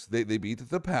Packers, they beat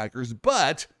the Packers,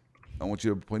 but I want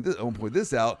to point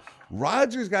this out.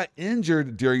 Rodgers got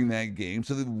injured during that game,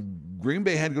 so the Green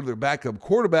Bay had to go to their backup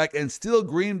quarterback, and still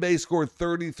Green Bay scored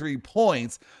 33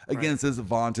 points against this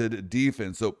vaunted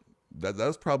defense. So that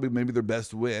was probably maybe their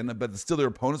best win, but still their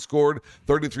opponent scored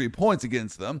 33 points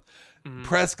against them.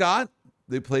 Prescott,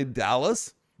 they played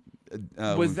Dallas.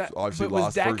 Was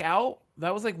Dak out?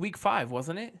 That was like week 5,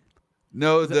 wasn't it?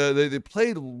 No, they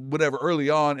played whatever early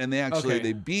on, and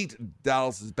they beat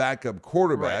Dallas's backup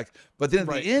quarterback. But then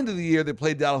at the end of the year, they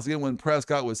played Dallas again when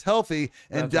Prescott was healthy,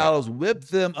 and Dallas whipped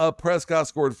them up. Prescott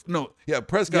scored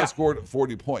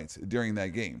 40 points during that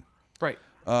game. Right.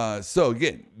 So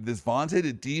again, this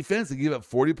vaunted defense, they gave up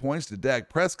 40 points to Dak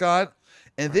Prescott,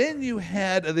 and then you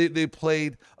had they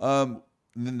played the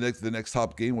next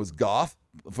top game was Goff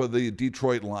for the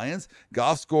Detroit Lions.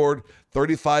 Goff scored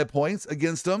 35 points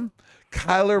against them.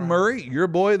 Kyler Murray, your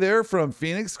boy there from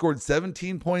Phoenix, scored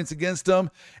 17 points against them.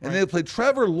 And they played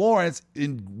Trevor Lawrence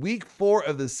in week 4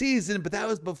 of the season, but that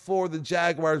was before the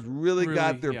Jaguars really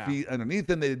got their feet underneath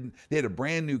them. They had a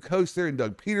brand new coach there in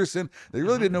Doug Peterson. They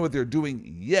really didn't know what they were doing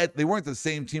yet. They weren't the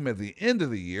same team at the end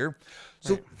of the year.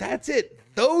 So that's it.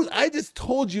 I just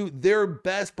told you their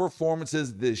best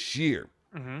performances this year.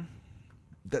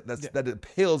 That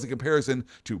pales in comparison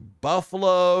to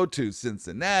Buffalo, to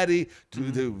Cincinnati,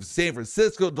 to San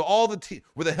Francisco, to all the teams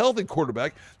with a healthy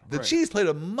quarterback. The Chiefs played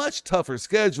a much tougher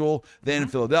schedule than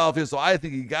Philadelphia, so I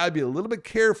think you got to be a little bit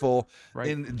careful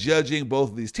in judging both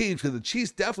of these teams, because the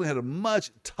Chiefs definitely had a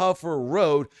much tougher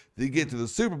road to get to the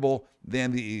Super Bowl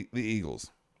than the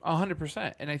Eagles.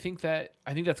 100%, and I think that's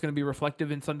going to be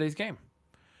reflective in Sunday's game.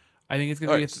 I think it's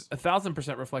going to be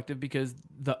 1,000% reflective, because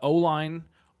the O-line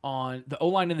and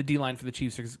the D-line for the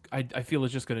Chiefs, I feel,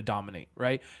 is just going to dominate,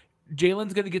 right?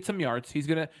 Jalen's going to get some yards.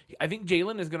 I think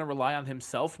Jalen is going to rely on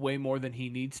himself way more than he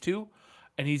needs to,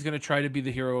 and he's going to try to be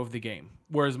the hero of the game,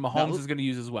 whereas Mahomes is going to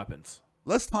use his weapons.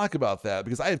 Let's talk about that,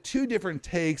 because I have two different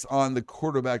takes on the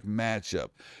quarterback matchup.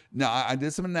 Now, I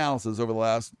did some analysis over the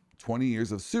last 20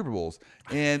 years of Super Bowls,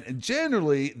 and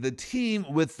generally the team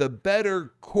with the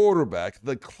better quarterback,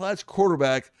 the clutch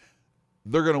quarterback,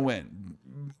 they're going to win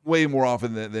way more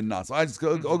often than not. So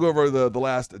I'll go over the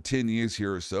last 10 years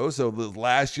here or so. So the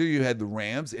last year you had the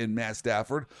Rams and Matt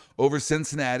Stafford over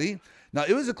Cincinnati. Now,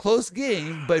 it was a close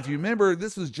game, but if you remember,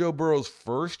 this was Joe Burrow's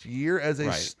first year as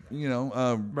as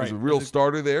a real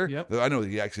starter there. Yep. I know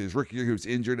he actually, his rookie year, he was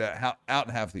injured out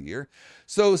half the year.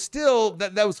 So still,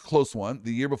 that was a close one.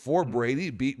 The year before, Brady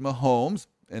beat Mahomes,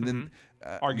 and then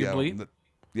arguably.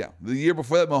 The year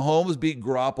before that, Mahomes beat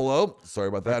Garoppolo. Sorry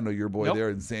about that. I know your boy there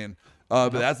in San. But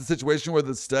that's the situation where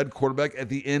the stud quarterback at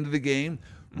the end of the game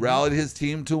rallied his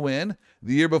team to win.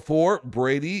 The year before,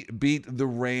 Brady beat the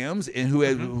Rams, and who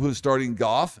was starting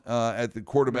Goff at the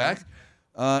quarterback.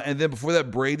 And then before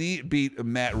that, Brady beat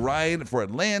Matt Ryan for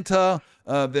Atlanta.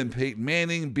 Then Peyton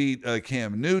Manning beat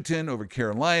Cam Newton over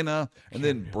Carolina. And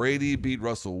then Brady beat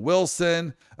Russell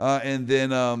Wilson. And then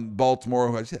Baltimore,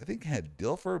 who I think had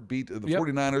Dilfer, beat the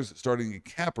 49ers starting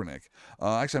Kaepernick.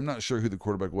 Actually, I'm not sure who the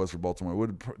quarterback was for Baltimore. It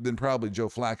would have been probably Joe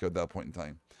Flacco at that point in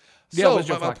time. Yeah, it was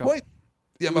Joe Flacco.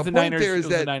 My point there is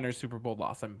that the Niners Super Bowl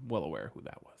loss. I'm well aware who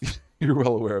that was. You're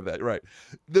well aware of that, right?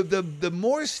 The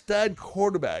more stud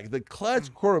quarterback, the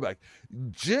clutch quarterback,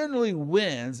 generally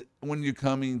wins when you're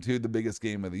coming to the biggest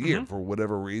game of the year for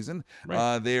whatever reason.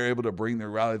 They are able to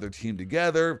rally their team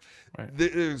together.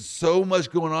 There's so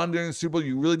much going on during the Super Bowl.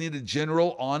 You really need a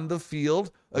general on the field,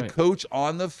 a coach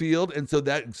on the field, and so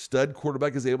that stud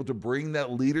quarterback is able to bring that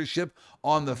leadership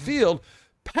on the field.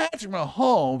 Patrick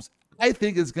Mahomes, I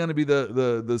think, is going to be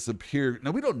the superior.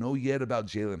 Now, we don't know yet about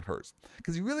Jalen Hurts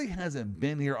because he really hasn't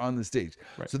been here on the stage.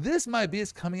 So this might be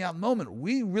his coming out moment.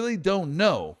 We really don't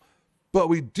know, but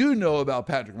we do know about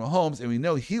Patrick Mahomes, and we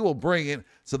know he will bring it.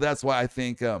 So that's why I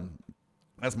think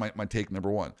that's my take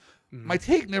number one. My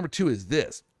take number two is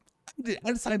this.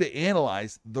 I decided to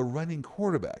analyze the running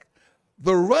quarterback.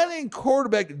 The running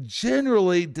quarterback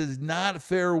generally does not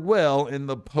fare well in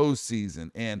the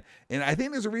postseason. And I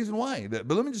think there's a reason why. But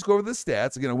let me just go over the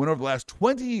stats. Again, I went over the last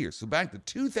 20 years, so back to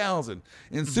 2000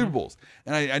 in Super Bowls.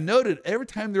 And I noted every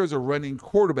time there was a running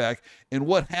quarterback and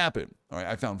what happened. All right,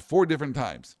 I found 4 different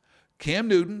times. Cam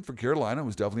Newton for Carolina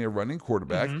was definitely a running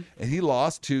quarterback, and he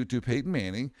lost to Peyton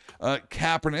Manning.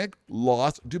 Kaepernick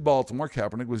lost to Baltimore.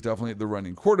 Kaepernick was definitely the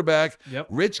running quarterback.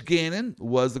 Rich Gannon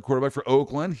was the quarterback for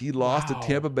Oakland. He lost to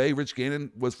Tampa Bay. Rich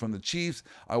Gannon was from the Chiefs.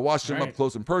 I watched him up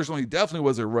close and personal. He definitely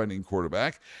was a running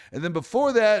quarterback. And then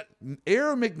before that,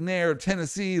 Aaron McNair of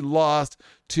Tennessee lost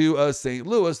to St.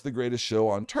 Louis, the greatest show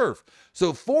on turf.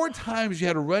 So 4 times you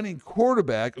had a running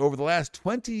quarterback over the last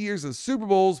 20 years of Super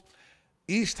Bowls.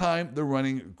 Each time the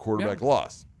running quarterback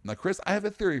lost. Now, Chris, I have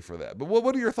a theory for that, but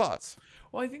what are your thoughts?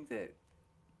 Well, I think that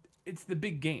it's the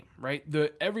big game, right?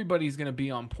 Everybody's going to be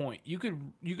on point. You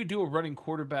could do a running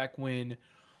quarterback when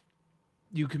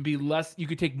you can be less. You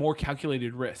could take more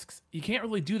calculated risks. You can't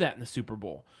really do that in the Super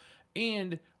Bowl,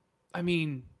 and I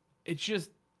mean, it's just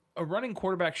a running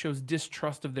quarterback shows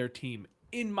distrust of their team,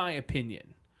 in my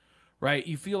opinion. Right?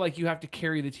 You feel like you have to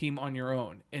carry the team on your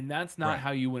own, and that's not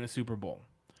how you win a Super Bowl.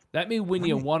 That may win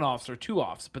you a 1-offs or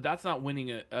 2-offs, but that's not winning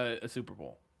a Super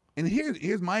Bowl. And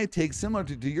here's my take, similar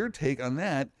to your take on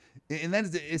that, and that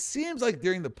is, it seems like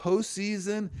during the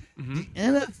postseason, the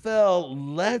NFL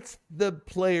lets the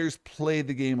players play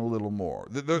the game a little more.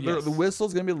 The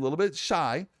whistle's going to be a little bit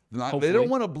shy They don't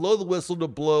want to blow the whistle to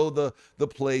blow the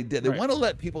play dead. They Right. want to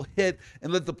let people hit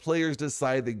and let the players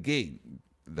decide the game.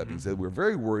 That being said, we're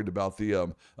very worried about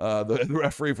the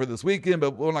referee for this weekend,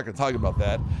 but we're not going to talk about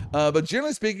that. But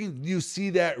generally speaking, you see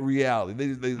that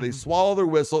reality. They swallow their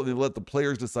whistle and they let the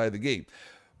players decide the game.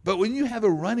 But when you have a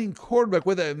running quarterback,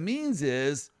 what that means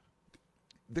is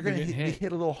they're going to be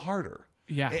hit a little harder.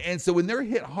 Yeah. And so when they're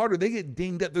hit harder, they get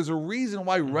dinged up. There's a reason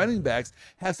why running backs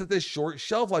have such a short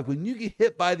shelf life. When you get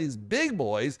hit by these big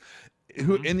boys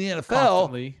who in the NFL,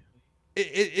 Constantly.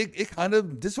 it kind of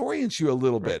disorients you a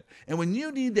little bit. And when you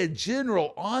need that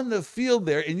general on the field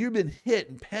there and you've been hit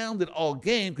and pounded all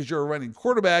game because you're a running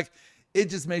quarterback, it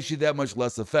just makes you that much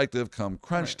less effective come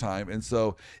crunch time. And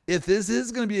so if this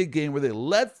is going to be a game where they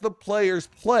let the players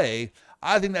play,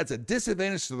 I think that's a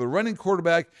disadvantage to the running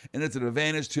quarterback, and it's an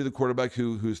advantage to the quarterback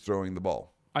who's throwing the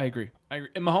ball. I agree. And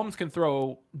Mahomes can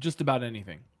throw just about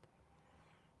anything.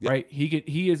 Yeah. Right?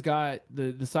 He has got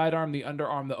the sidearm, the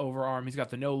underarm, the overarm. He's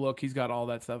got the no look. He's got all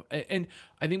that stuff. And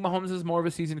I think Mahomes is more of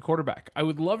a seasoned quarterback. I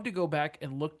would love to go back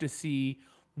and look to see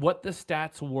what the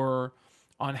stats were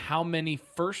on how many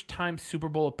first-time Super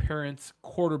Bowl appearance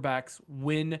quarterbacks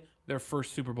win their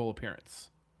first Super Bowl appearance.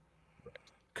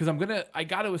 Because I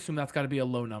got to assume that's got to be a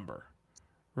low number,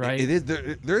 right? It is.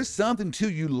 There's something too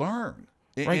you learn,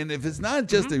 and if it's not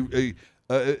just if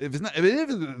it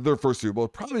is their first Super Bowl,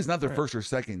 probably it's not their first or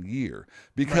second year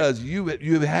because you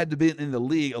have had to be in the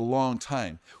league a long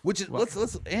time. Which is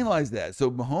let's analyze that.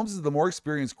 So Mahomes is the more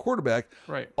experienced quarterback.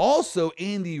 Right. Also,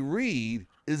 Andy Reid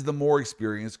is the more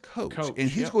experienced coach. And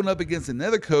he's going up against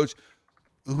another coach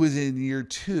who is in year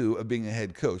 2 of being a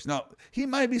head coach. Now, he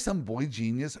might be some boy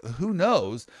genius, who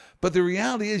knows? But the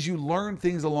reality is you learn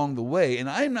things along the way. And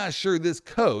I'm not sure this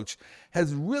coach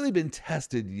has really been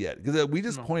tested yet. Because we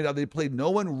just pointed out they played no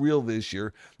one real this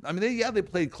year. I mean, they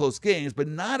played close games, but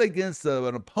not against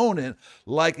an opponent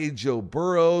like a Joe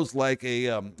Burrows, like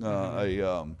who's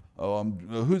the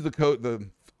coach,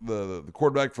 the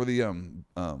quarterback for the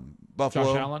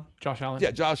Buffalo. Josh Allen.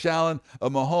 Yeah, Josh Allen,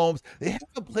 Mahomes. They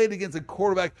haven't played against a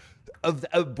quarterback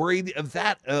of Brady of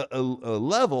that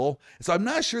level. So I'm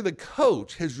not sure the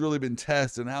coach has really been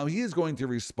tested and how he is going to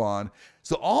respond.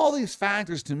 So all these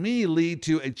factors to me lead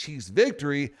to a Chiefs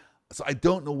victory. So I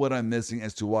don't know what I'm missing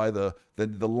as to why the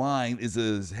line has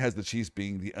the Chiefs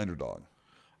being the underdog.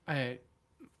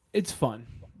 It's fun.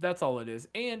 That's all it is.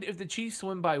 And if the Chiefs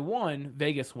win by 1,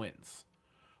 Vegas wins,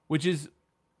 which is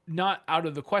not out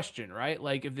of the question, right?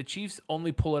 Like if the Chiefs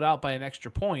only pull it out by an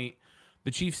extra point,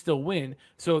 the Chiefs still win.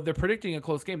 So they're predicting a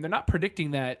close game. They're not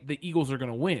predicting that the Eagles are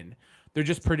going to win. They're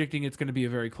just predicting it's going to be a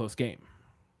very close game.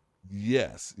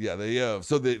 Yes. Yeah. They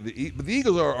so the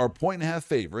Eagles are a 1.5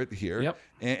 favorite here. Yep.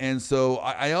 And so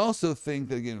I also think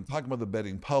that, again, talking about the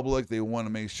betting public, they want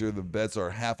to make sure the bets are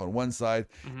half on one side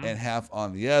and half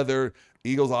on the other.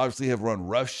 Eagles obviously have run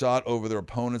roughshod over their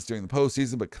opponents during the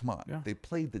postseason, but come on, they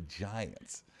played the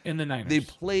Giants. In the Niners. They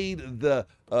played the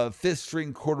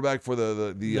fifth-string quarterback for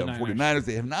the 49ers.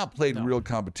 They have not played real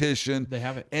competition. They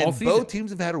haven't. And both teams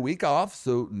have had a week off,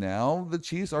 so now the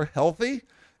Chiefs are healthy.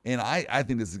 And I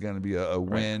think this is going to be a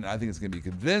win. I think it's going to be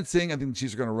convincing. I think the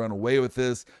Chiefs are going to run away with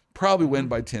this, probably win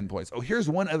by 10 points. Oh, here's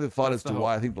one other thought as to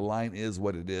why I think the line is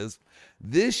what it is.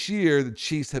 This year, the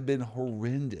Chiefs have been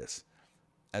horrendous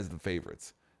as the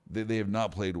favorites. They have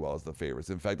not played well as the favorites.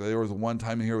 In fact, there was one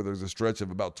time in here where there was a stretch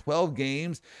of about 12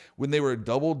 games when they were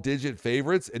double-digit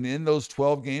favorites. And in those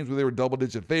 12 games where they were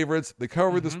double-digit favorites, they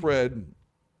covered the spread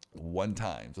one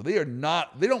time. So they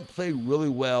don't play really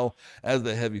well as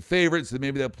the heavy favorites. So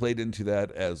maybe that played into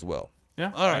that as well.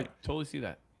 Yeah. All right. I totally see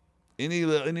that.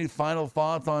 Any final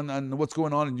thoughts on what's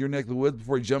going on in your neck of the woods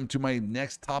before we jump to my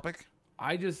next topic?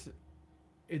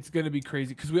 It's going to be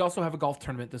crazy because we also have a golf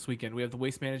tournament this weekend. We have the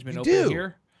Waste Management Open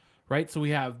here, right? So we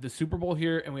have the Super Bowl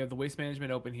here and we have the Waste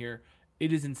Management Open here.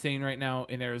 It is insane right now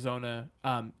in Arizona.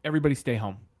 Everybody stay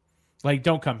home. Like,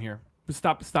 don't come here.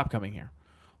 Stop coming here.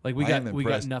 Like we got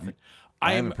nothing.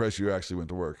 I am impressed you actually went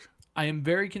to work. I am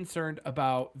very concerned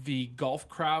about the golf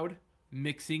crowd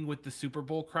mixing with the Super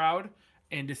Bowl crowd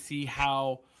and to see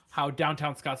how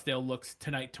downtown Scottsdale looks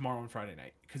tonight, tomorrow, and Friday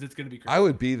night because it's going to be crazy. I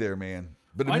would be there, man.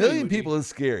 But a million people is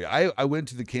scary. I went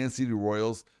to the Kansas City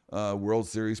Royals World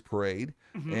Series parade,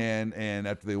 and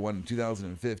after they won in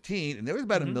 2015, and there was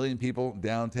about a million people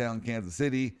downtown Kansas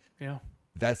City. Yeah.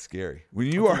 That's scary. When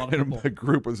you are in a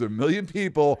group with a million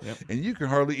people and you can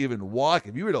hardly even walk,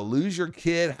 if you were to lose your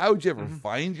kid, how would you ever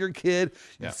find your kid?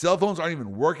 Your cell phones aren't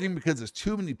even working because there's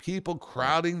too many people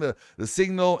crowding the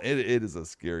signal. It is a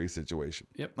scary situation.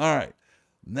 Yep. All right.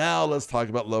 Now let's talk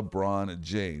about LeBron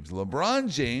James.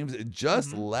 LeBron James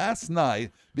just last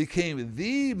night became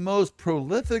the most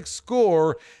prolific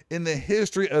scorer in the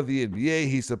history of the NBA.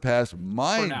 He surpassed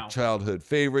my childhood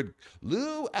favorite,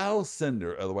 Lou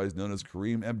Alcindor, otherwise known as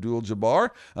Kareem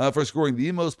Abdul-Jabbar, for scoring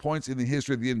the most points in the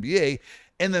history of the NBA.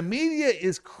 And the media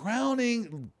is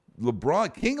crowning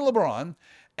King LeBron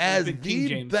as the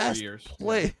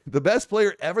best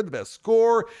player ever, the best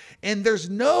scorer. And there's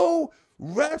no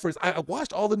reference. I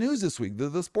watched all the news this week, the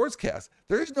sportscast.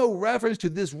 There's no reference to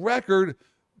this record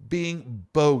being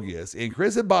bogus. And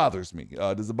Chris, it bothers me.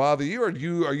 Does it bother you, or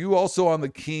are you also on the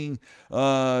King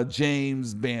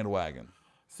James bandwagon?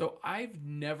 So I've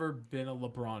never been a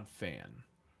LeBron fan.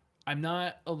 I'm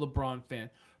not a LeBron fan,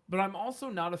 but I'm also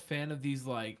not a fan of these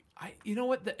you know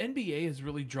what? The NBA has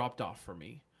really dropped off for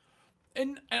me.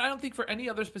 And I don't think for any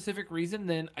other specific reason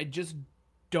than I just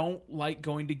don't like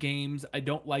going to games. I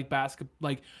don't like basketball.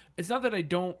 Like, it's not that I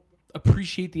don't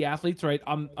appreciate the athletes, right?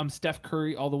 I'm Steph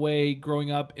Curry all the way.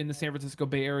 Growing up in the San Francisco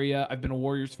Bay Area, I've been a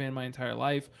Warriors fan my entire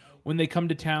life. When they come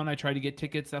to town, I try to get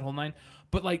tickets, that whole nine.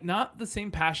 But not the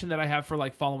same passion that I have for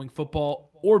following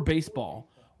football or baseball,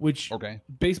 which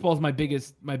baseball is my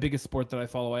biggest sport that I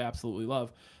follow. I absolutely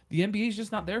love. The NBA is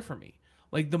just not there for me.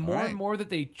 The more and more that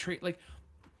they trade,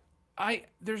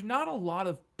 there's not a lot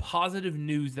of positive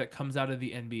news that comes out of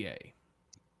the NBA.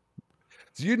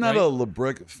 So you're not a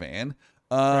LeBron fan.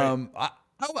 I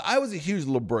was a huge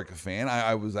LeBron fan.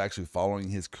 I was actually following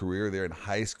his career there in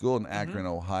high school in Akron,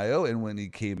 Ohio. And when he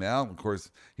came out, of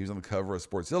course, he was on the cover of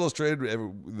Sports Illustrated.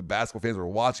 The basketball fans were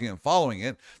watching it and following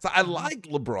it. So I like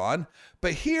LeBron.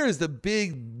 But here's the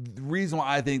big reason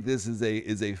why I think this is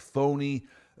a phony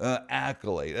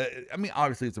accolade. I mean,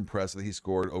 obviously, it's impressive that he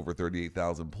scored over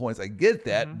 38,000 points. I get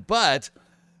that. But,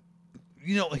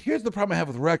 here's the problem I have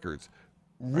with records.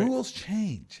 Rules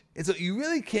change. And so you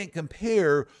really can't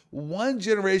compare one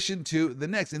generation to the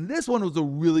next. And this one was a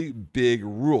really big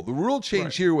rule. The rule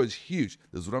change here was huge.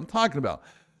 This is what I'm talking about.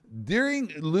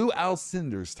 During Lou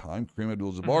Alcindor's time, Kareem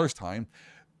Abdul-Jabbar's time,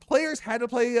 players had to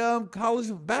play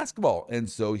college basketball. And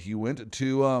so he went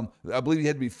to, I believe he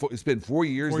had to spend 4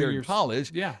 years in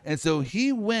college. Yeah. And so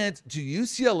he went to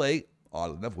UCLA.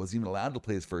 Oddly enough, wasn't even allowed to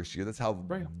play his first year. That's how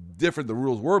different the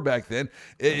rules were back then.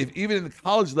 Even in the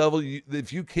college level,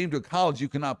 if you came to a college, you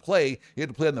could not play. You had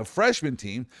to play on the freshman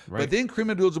team. But then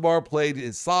Kareem Abdul-Jabbar played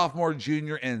his sophomore,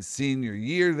 junior, and senior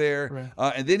year there.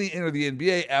 And then he entered the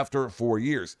NBA after 4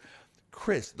 years.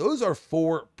 Chris, those are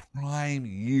 4 prime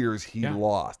years he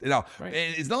lost. Now, and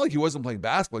it's not like he wasn't playing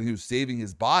basketball. He was saving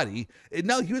his body.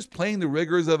 No, he was playing the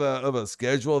rigors of a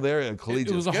schedule there, a collegiate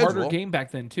schedule. It was a harder game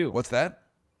back then, too. What's that?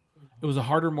 It was a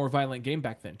harder, more violent game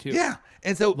back then, too. Yeah.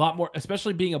 And so a lot more,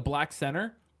 especially being a black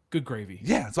center, good gravy.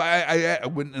 Yeah. So I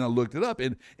went and I looked it up.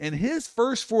 And in his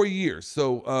first 4 years,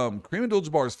 so Kareem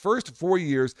Abdul-Jabbar's first 4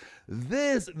 years,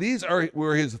 these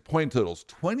were his point totals: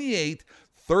 28,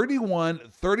 31,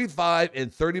 35,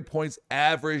 and 30 points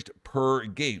averaged per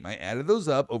game. I added those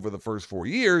up over the first 4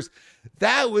 years.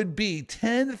 That would be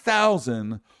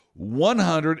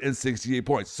 10,168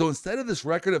 points. So instead of this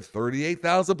record of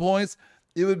 38,000 points,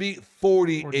 it would be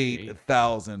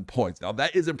 48,000 points. Now,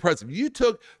 that is impressive. You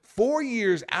took 4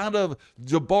 years out of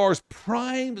Jabbar's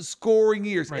prime scoring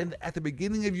years. And at the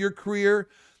beginning of your career,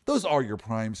 those are your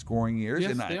prime scoring years.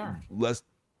 Yes, they are. Lest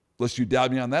you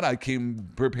doubt me on that, I came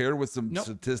prepared with some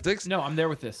statistics. No, I'm there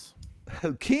with this.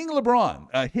 King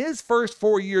LeBron, his first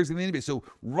 4 years in the NBA. So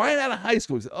right out of high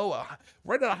school, he said,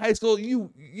 right out of high school,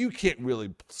 you can't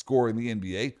really score in the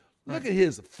NBA. Look at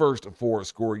his first 4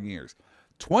 scoring years: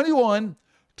 21,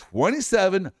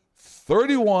 27,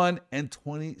 31, and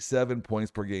 27 points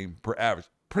per game per average.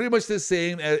 Pretty much the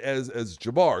same as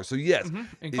Jabbar. So yes,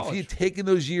 if he had taken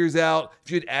those years out, if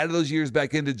you had added those years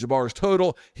back into Jabbar's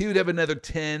total, he would have another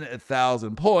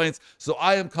 10,000 points. So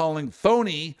I am calling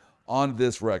phony on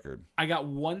this record. I got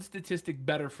one statistic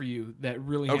better for you that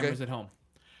really hammers it home.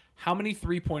 How many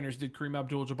 3-pointers did Kareem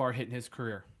Abdul-Jabbar hit in his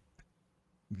career?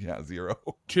 Yeah, 0.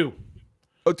 2.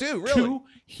 Oh, 2, really? 2.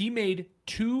 He made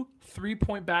 2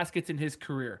 3-point baskets in his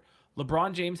career.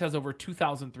 LeBron James has over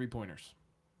 2,000 3-pointers.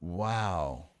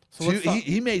 Wow. So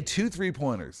he made 2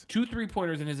 3-pointers. 2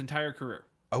 3-pointers in his entire career.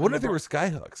 I wonder if they were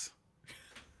skyhooks.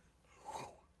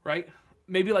 Right?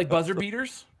 Maybe like buzzer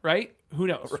beaters, right? Who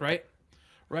knows, right?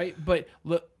 But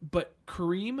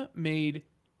Kareem made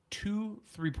 2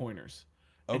 3-pointers.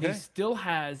 And he still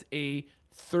has a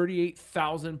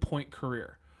 38,000-point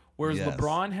career. Whereas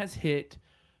LeBron has hit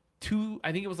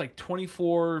I think it was like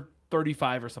 24,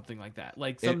 35 or something like that.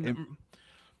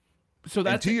 So And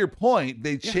that's to your point,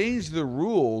 they changed the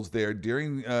rules there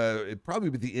during probably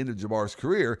at the end of Jabbar's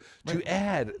career to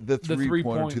add the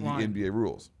three-pointer to the line. NBA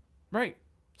rules. right.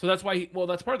 So that's why.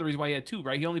 That's part of the reason why he had two.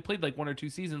 Right. He only played like 1 or 2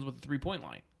 seasons with the 3-point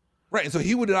line. Right. And so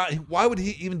he would not. Why would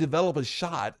he even develop a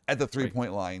shot at the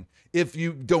 3-point line if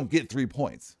you don't get 3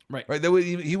 points? Right. Right.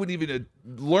 He wouldn't even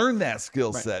learn that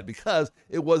skill set because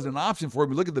it wasn't an option for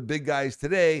him. You look at the big guys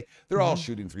today; they're all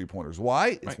shooting 3-pointers.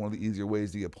 Why? It's one of the easier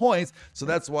ways to get points. So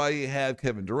that's why you have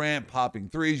Kevin Durant popping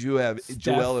threes. You have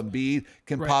Joel Embiid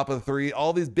can pop a three.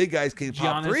 All these big guys can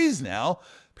pop threes now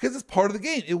because it's part of the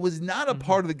game. It was not a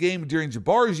part of the game during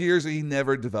Jabbar's years, and he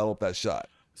never developed that shot.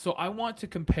 So I want to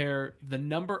compare the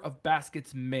number of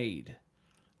baskets made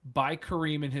by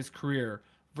Kareem in his career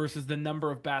versus the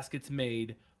number of baskets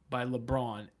made by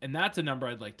LeBron, and that's a number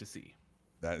I'd like to see.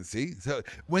 See, so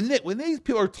when these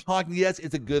people are talking, yes,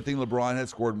 it's a good thing LeBron has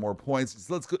scored more points.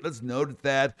 So let's note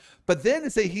that. But then to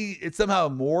say it's somehow a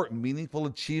more meaningful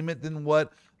achievement than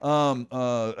what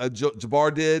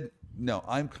Jabbar did. No,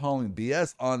 I'm calling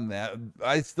BS on that.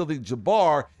 I still think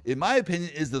Jabbar, in my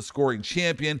opinion, is the scoring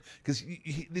champion because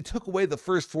they took away the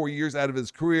first 4 years out of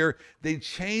his career. They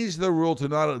changed the rule to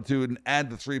add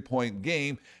the 3-point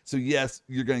game. So yes,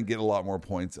 you're going to get a lot more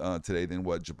points today than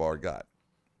what Jabbar got.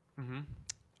 Mm-hmm.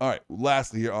 All right.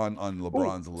 Lastly, here on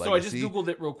LeBron's legacy. So I just googled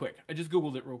it real quick.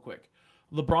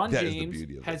 LeBron James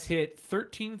has hit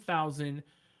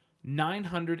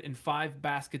 13,905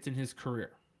 baskets in his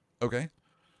career. Okay.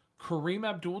 Kareem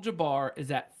Abdul-Jabbar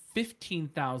is at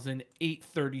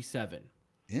 15,837.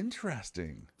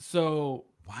 Interesting. So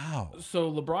wow.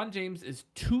 So LeBron James is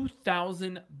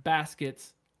 2,000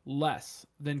 baskets less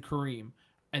than Kareem,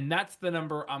 and that's the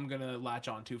number I'm gonna latch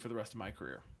on to for the rest of my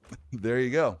career. There you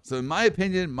go. So in my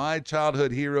opinion, my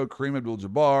childhood hero Kareem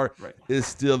Abdul-Jabbar is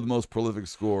still the most prolific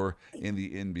scorer in the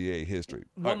NBA history.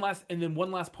 One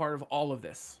last part of all of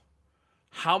this: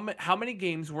 how many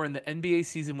games were in the NBA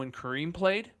season when Kareem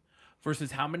played?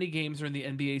 Versus how many games are in the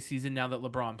NBA season now that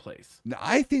LeBron plays? Now,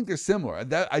 I think they're similar.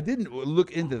 I didn't look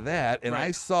into that, and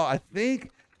I think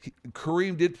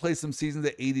Kareem did play some seasons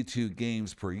at 82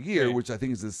 games per year, which I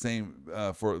think is the same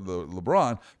for the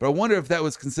LeBron. But I wonder if that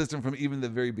was consistent from even the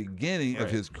very beginning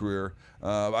of his career.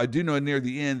 I do know near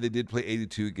the end they did play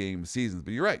 82 game seasons,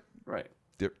 but you're right. Right.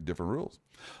 Different rules.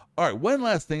 All right, one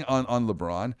last thing on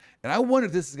LeBron, and I wonder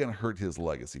if this is going to hurt his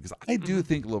legacy because I do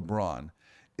think LeBron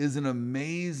is an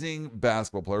amazing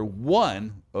basketball player,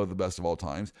 one of the best of all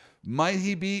times. Might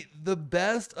he be the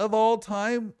best of all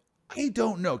time? I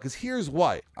don't know, because here's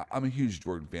why. I'm a huge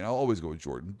Jordan fan. I'll always go with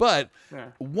Jordan. But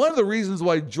one of the reasons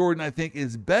why Jordan, I think,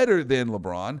 is better than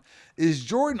LeBron is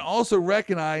Jordan also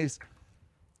recognized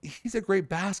he's a great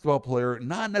basketball player,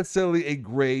 not necessarily a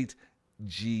great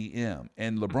GM.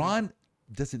 And LeBron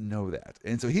doesn't know that.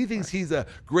 And so he thinks he's a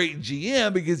great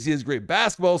GM because he has great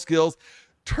basketball skills.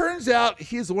 Turns out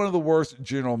he's one of the worst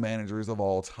general managers of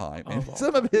all time. And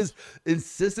some of his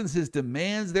insistence, his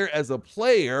demands there as a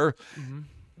player,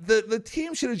 the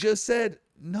team should have just said,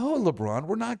 no, LeBron,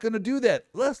 we're not going to do that.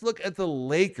 Let's look at the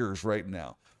Lakers right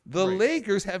now. The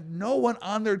Lakers have no one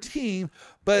on their team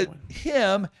but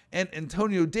him and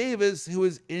Antonio Davis, who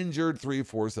is injured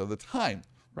 3/4 of the time.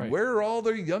 Where are all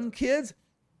their young kids?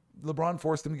 LeBron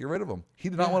forced them to get rid of them. He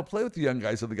did not want to play with the young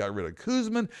guys, so they got rid of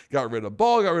Kuzma, got rid of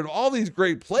Ball, got rid of all these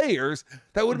great players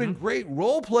that would have been great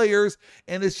role players,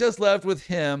 and it's just left with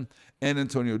him and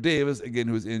Antonio Davis, again,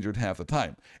 who is injured half the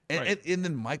time. And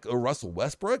then Russell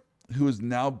Westbrook, who is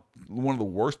now one of the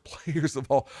worst players of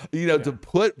all, to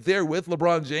put there with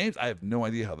LeBron James. I have no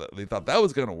idea how they thought that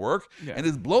was going to work. And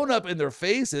it's blown up in their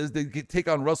faces. They take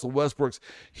on Russell Westbrook's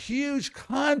huge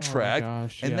contract,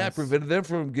 that prevented them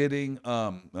from getting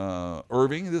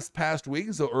Irving this past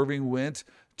week. So Irving went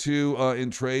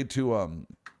in trade to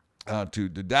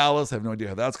Dallas. I have no idea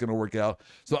how that's going to work out.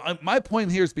 So my point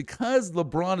here is because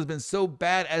LeBron has been so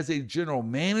bad as a general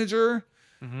manager,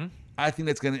 I think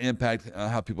that's going to impact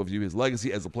how people view his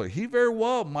legacy as a player. He very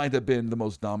well might have been the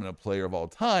most dominant player of all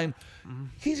time.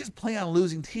 He's just playing on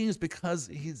losing teams because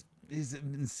he's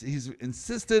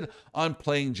insisted on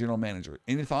playing general manager.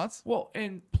 Any thoughts? Well,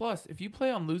 and plus, if you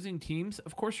play on losing teams,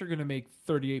 of course you're going to make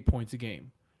 38 points a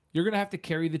game. You're going to have to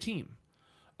carry the team.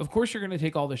 Of course you're going to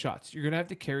take all the shots. You're going to have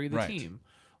to carry the team.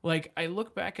 Like, I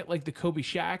look back at like the Kobe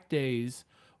Shaq days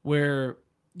where,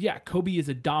 Kobe was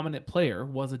a dominant player.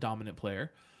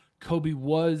 Kobe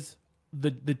was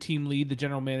the team lead, the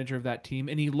general manager of that team,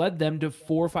 and he led them to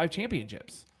 4 or 5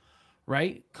 championships,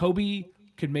 right? Kobe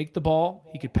could make the ball.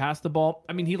 He could pass the ball.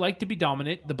 I mean, he liked to be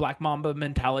dominant, the Black Mamba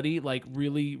mentality, like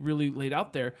really, really laid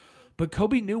out there. But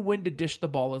Kobe knew when to dish the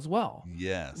ball as well.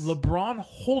 Yes. LeBron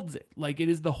holds it like it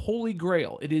is the holy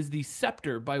grail. It is the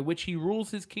scepter by which he rules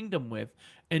his kingdom with,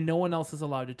 and no one else is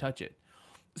allowed to touch it.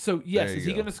 So, yes, is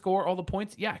he going to score all the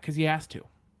points? Yeah, because he has to.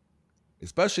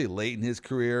 Especially late in his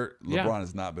career, LeBron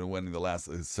has not been winning the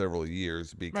last several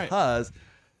years because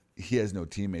he has no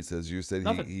teammates, as you said.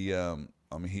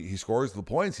 He scores the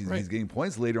points. He's getting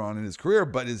points later on in his career,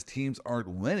 but his teams aren't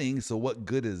winning. So what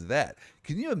good is that?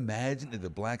 Can you imagine if the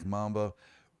Black Mamba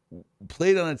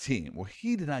played on a team where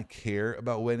he did not care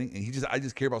about winning and I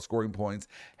just care about scoring points?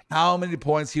 How many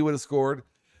points he would have scored?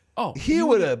 Oh, he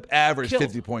would have averaged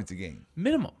 50 points a game.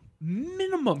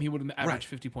 Minimum, he would have averaged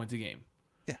 50 points a game.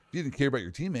 Yeah, if you didn't care about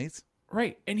your teammates.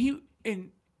 Right. And he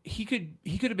could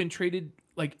have been traded,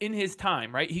 like, in his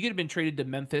time, right? He could have been traded to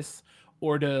Memphis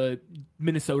or to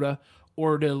Minnesota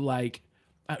or to, like,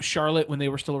 Charlotte when they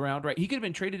were still around, right? He could have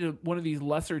been traded to one of these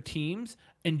lesser teams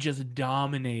and just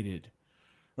dominated,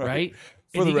 right?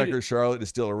 For the record, Charlotte is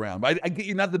still around. But I get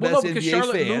you're not the best NBA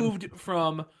Charlotte fan. moved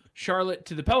from Charlotte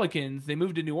to the Pelicans. They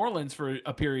moved to New Orleans for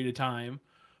a period of time,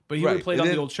 but he would have played on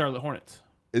the old Charlotte Hornets.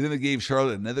 And then they gave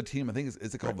Charlotte another team. I think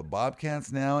it's called the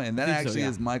Bobcats now. And that actually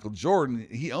is Michael Jordan.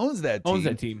 He owns that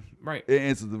team. Right.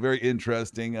 And it's very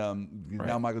interesting.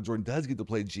 Now Michael Jordan does get to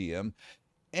play GM.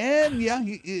 And yeah,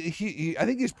 he I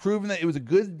think he's proven that it was a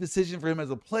good decision for him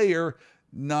as a player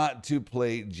not to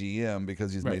play GM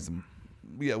because he's made some,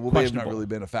 they have not really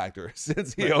been a factor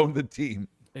since he owned the team.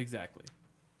 Exactly.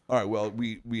 All right, well,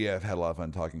 we have had a lot of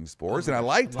fun talking sports, and I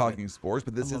like talking sports,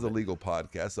 but this is a legal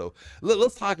podcast, so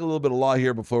let's talk a little bit of law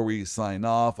here before we sign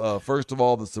off. First of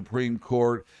all, the Supreme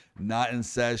Court, not in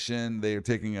session. They are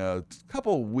taking a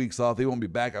couple weeks off. They won't be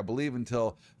back, I believe,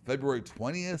 until February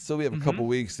 20th, so we have a couple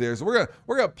weeks there. So we're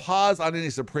gonna pause on any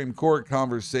Supreme Court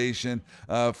conversation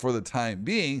for the time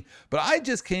being. But I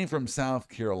just came from South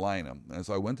Carolina, and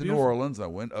so I went to New Orleans. I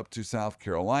went up to South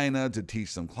Carolina to teach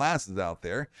some classes out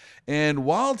there. And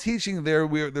while teaching there,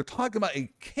 they're talking about a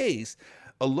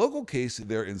local case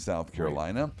there in South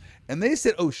Carolina, and they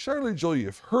said, "Oh, Charlie Joel,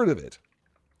 you've heard of it."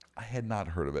 I had not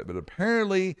heard of it, but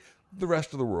apparently the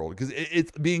rest of the world, because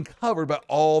it's being covered by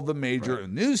all the major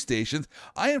news stations.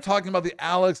 I am talking about the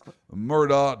Alex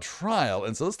Murdaugh trial.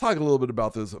 And so let's talk a little bit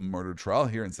about this murder trial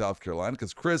here in South Carolina,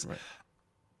 because Chris,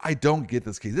 I don't get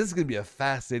this case. This is going to be a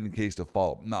fascinating case to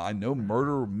follow. Now, I know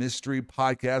murder mystery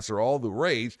podcasts are all the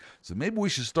rage, so maybe we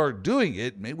should start doing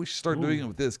it. Maybe we should start doing it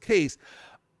with this case.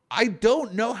 I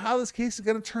don't know how this case is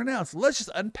going to turn out. So let's just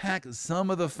unpack some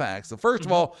of the facts. So first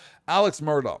of all, Alex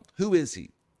Murdaugh, who is he?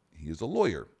 He is a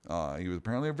lawyer. He was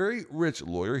apparently a very rich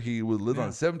lawyer. He would live on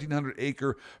a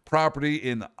 1,700-acre property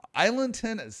in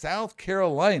Islandton, South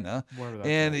Carolina.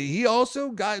 And he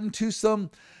also got into some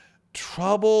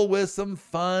trouble with some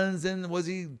funds, and was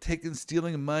he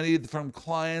stealing money from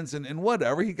clients and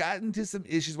whatever. He got into some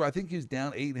issues where I think he was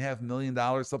down $8.5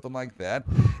 million, something like that.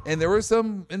 And there were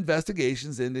some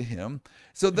investigations into him.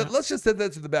 So let's just set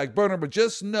that to the back burner, but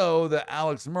just know that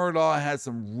Alex Murdaugh had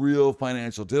some real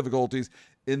financial difficulties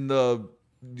in the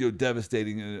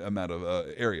devastating amount of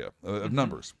area of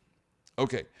numbers.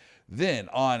 Okay. Then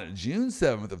on June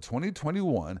 7th of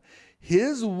 2021,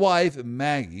 his wife,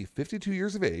 Maggie, 52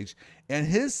 years of age, and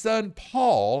his son,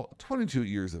 Paul, 22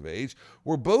 years of age,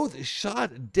 were both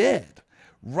shot dead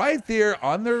right there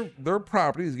on their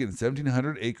property. Again,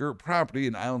 1,700-acre property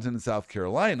in Islandton, South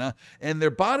Carolina, and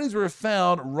their bodies were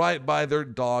found right by their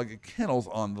dog kennels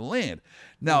on the land.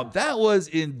 Now, that was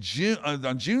in June,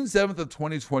 on June 7th of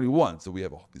 2021. So we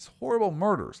have these horrible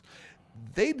murders.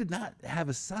 They did not have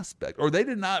a suspect, or they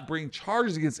did not bring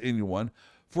charges against anyone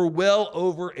for well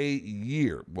over a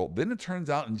year. Well, then it turns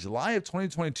out in July of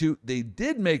 2022, they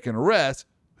did make an arrest.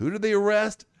 Who did they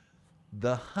arrest?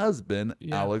 The husband,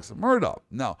 Alex Murdaugh.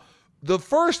 Now, the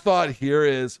first thought here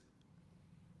is,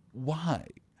 why?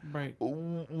 Right.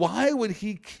 Why would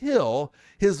he kill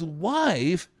his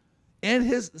wife and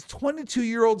his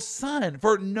 22-year-old son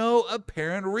for no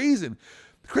apparent reason?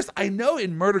 Chris, I know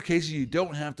in murder cases you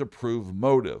don't have to prove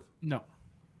motive. No.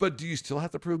 But do you still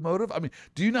have to prove motive? I mean,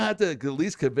 do you not have to at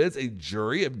least convince a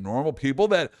jury of normal people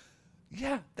that,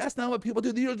 yeah, that's not what people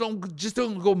do. You don't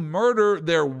go murder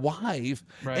their wife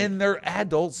and their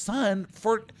adult son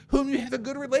for whom you have a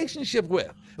good relationship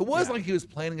with. It wasn't like he was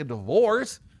planning a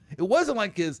divorce. It wasn't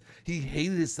like he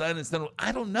hated his son and son.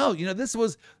 I don't know.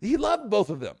 He loved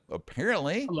both of them,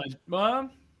 apparently.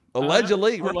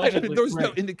 Allegedly, right? There was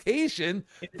no indication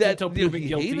that he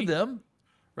hated them.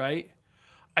 Right?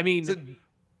 I mean,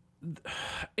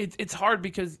 it's hard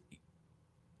because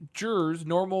jurors,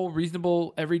 normal,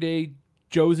 reasonable, everyday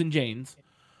Joes and Janes,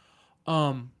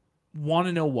 want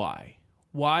to know why.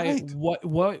 Why Right.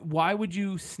 why would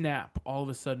you snap all of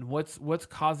a sudden? What's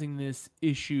causing this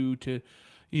issue to,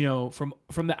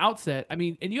 from the outset? I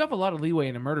mean, and you have a lot of leeway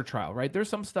in a murder trial, right? There's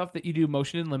some stuff that you do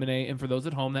motion in limine, and for those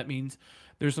at home, that means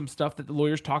there's some stuff that the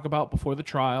lawyers talk about before the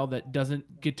trial that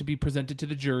doesn't get to be presented to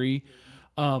the jury.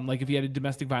 Like if you had a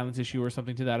domestic violence issue or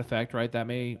something to that effect, right? That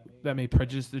may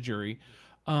prejudice the jury.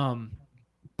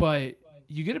 But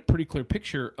you get a pretty clear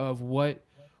picture of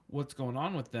what's going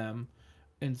on with them,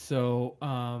 and so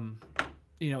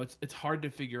it's hard to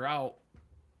figure out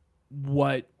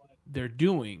what they're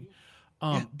doing.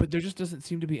 But there just doesn't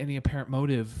seem to be any apparent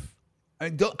motive I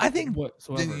think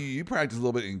whatsoever. you practice a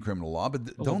little bit in criminal law,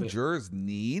 but don't bit. jurors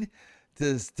need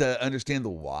to understand the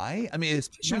why? I mean,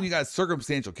 especially when you got a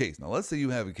circumstantial case. Now, let's say you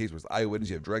have a case where it's eyewitness,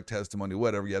 you have direct testimony,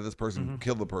 whatever. Yeah, this person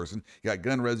killed the person. You got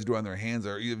gun residue on their hands,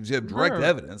 or you have direct Sure.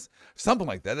 evidence, something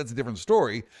like that. That's a different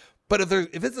story. But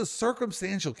if it's a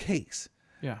circumstantial case,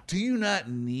 Yeah. do you not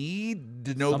need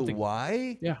to know the Something.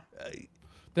 why? Yeah.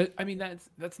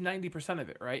 That's 90% of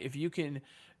it, right? If you can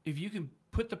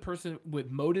put the person with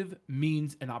motive,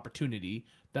 means, and opportunity,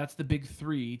 that's the big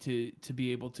three to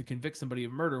be able to convict somebody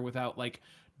of murder without like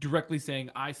directly saying,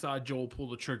 I saw Joel pull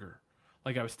the trigger.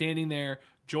 Like I was standing there,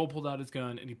 Joel pulled out his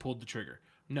gun and he pulled the trigger.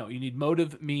 No, you need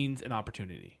motive, means, and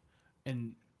opportunity.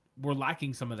 And we're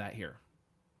lacking some of that here.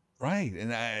 Right,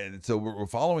 and so we're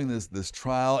following this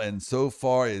trial, and so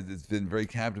far it's been very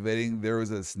captivating. There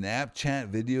was a Snapchat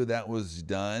video that was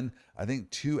done, I think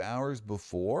 2 hours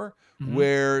before,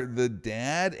 where the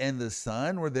dad and the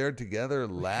son were there together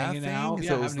laughing. out,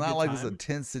 So it's having a not good like it's a time.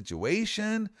 tense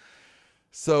situation.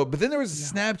 So, but then there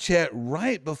was a Snapchat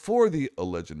right before the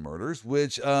alleged murders,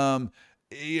 which where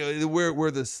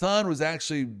the son was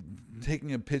actually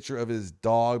taking a picture of his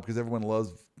dog because everyone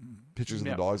loves pictures of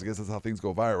the dogs. I guess that's how things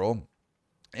go viral.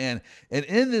 And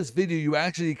in this video, you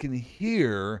actually can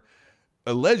hear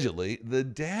allegedly the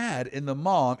dad and the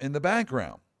mom in the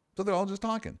background. So they're all just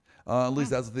talking. At least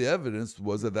that's what the evidence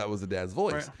was, that was the dad's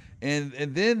voice. Right.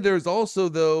 And then there's also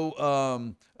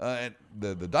though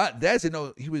the dad said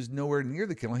no, he was nowhere near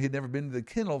the kennel. He had never been to the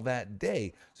kennel that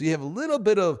day. So you have a little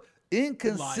bit of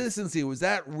inconsistency. Was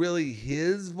that really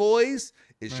his voice?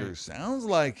 It sure sounds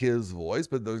like his voice,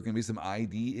 but there's going to be some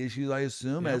ID issues, I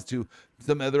assume, as to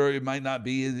some other. It might not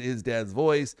be his dad's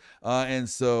voice, and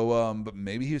so, but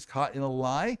maybe he was caught in a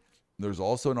lie. There's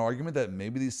also an argument that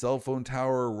maybe these cell phone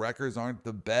tower records aren't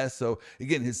the best. So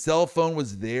again, his cell phone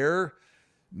was there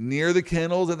near the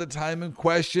kennels at the time in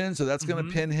question, so that's going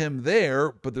to pin him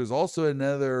there. But there's also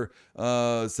another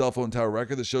cell phone tower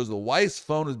record that shows the wife's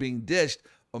phone was being dished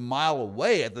a mile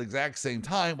away at the exact same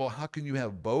time. Well, how can you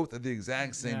have both at the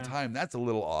exact same time? That's a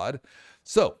little odd.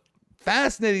 So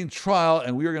fascinating trial,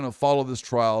 and we are going to follow this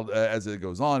trial as it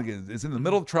goes on. Again, it's in the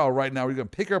middle of the trial right now. We're going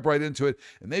to pick up right into it,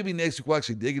 and maybe next week we'll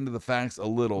actually dig into the facts a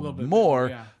little bit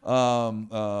more,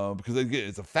 more, because again,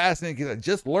 it's a fascinating case. I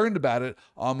just learned about it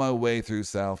on my way through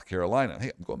South Carolina.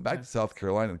 Hey, I'm going back to South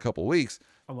Carolina in a couple of weeks.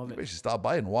 I love it. Maybe I should stop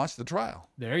by and watch the trial.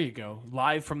 There you go.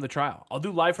 Live from the trial. I'll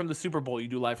do live from the Super Bowl. You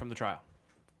do live from the trial.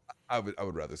 I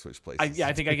would rather switch places.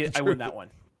 I think I win that one.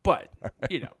 But,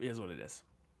 it is what it is.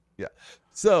 Yeah.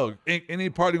 So, any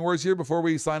parting words here before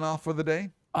we sign off for the day?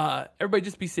 Everybody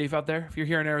just be safe out there. If you're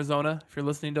here in Arizona, if you're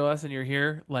listening to us and you're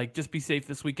here, like just be safe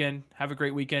this weekend. Have a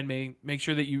great weekend. Make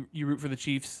sure that you root for the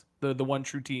Chiefs, the one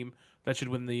true team that should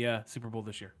win the Super Bowl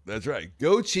this year. That's right.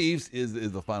 Go Chiefs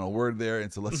is the final word there.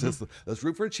 And so let's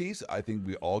root for Chiefs. I think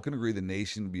we all can agree the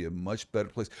nation would be a much better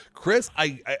place. Chris,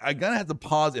 I gonna have to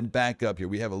pause and back up here.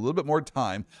 We have a little bit more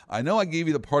time. I know I gave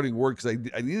you the parting word because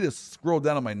I needed to scroll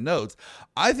down on my notes.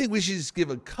 I think we should just give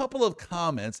a couple of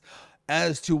comments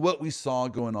as to what we saw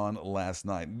going on last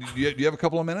night. Do you have a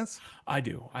couple of minutes? I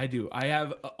do.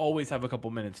 I always have a couple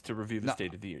minutes to review the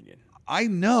State of the Union. I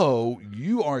know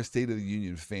you are a State of the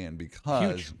Union fan because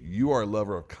Huge. you are a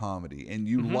lover of comedy and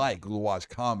you like to watch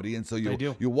comedy. And so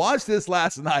do. you watched this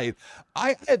last night.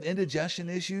 I have indigestion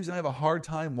issues and I have a hard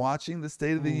time watching the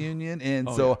State of the Union. And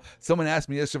someone asked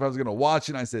me yesterday if I was going to watch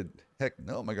it. And I said, heck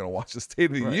no, am I going to watch the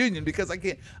State of the Union? Because I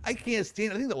can't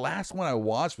stand it. I think the last one I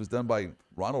watched was done by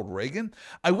Ronald Reagan.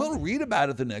 I will read about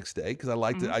it the next day because I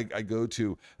like to, I go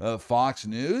to Fox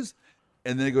News.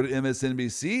 And then I go to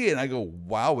MSNBC and I go,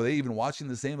 wow, were they even watching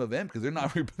the same event? Because they're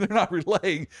not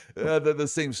relaying the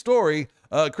same story.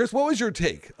 Chris, what was your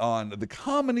take on the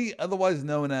comedy otherwise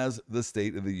known as the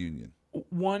State of the Union?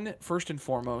 One, first and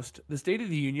foremost, the State of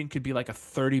the Union could be like a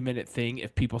 30-minute thing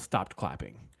if people stopped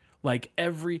clapping. Like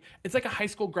it's like a high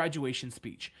school graduation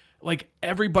speech. Like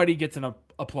everybody gets an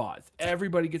applause.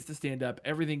 Everybody gets to stand up.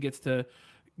 Everything gets to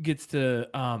gets to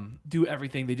do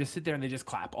everything. They just sit there and they just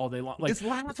clap all day long. Like It's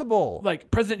laughable.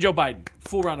 like President Joe Biden,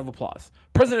 full round of applause.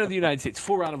 President of the United States,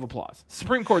 full round of applause.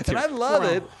 Supreme Court's And here. I love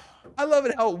full it. round. I love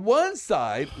it how one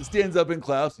side stands up in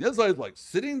claps, the other side is like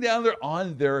sitting down there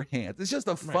on their hands. It's just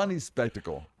a funny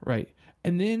spectacle. Right.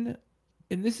 And then,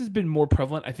 and this has been more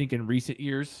prevalent, I think, in recent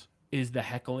years, is the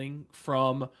heckling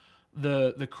from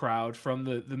the crowd, from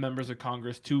the members of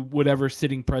Congress to whatever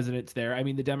sitting president's there. I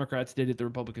mean, the Democrats did it, the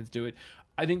Republicans do it.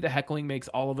 I think the heckling makes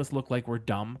all of us look like we're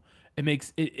dumb. It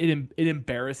makes it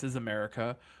embarrasses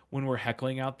America when we're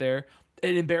heckling out there.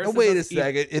 It embarrasses. Now, wait a us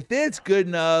second. If it's good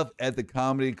enough at the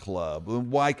comedy club, then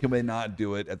why can we not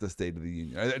do it at the State of the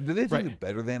Union? Do they think you're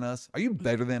better than us? Are you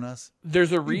better than us?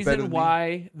 There's a better reason than me?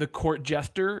 why the court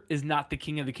jester is not the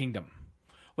king of the kingdom.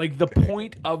 Like the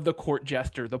point of the court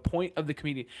jester, the point of the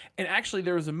comedian. And actually,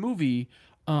 there was a movie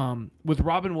with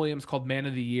Robin Williams called Man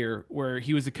of the Year, where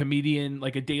he was a comedian,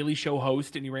 like a Daily Show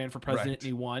host, and he ran for president and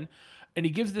he won. And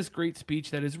he gives this great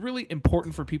speech that is really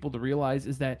important for people to realize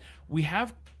is that we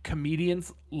have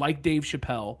comedians like Dave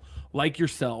Chappelle, like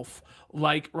yourself,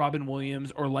 like Robin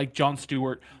Williams, or like Jon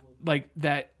Stewart, like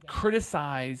that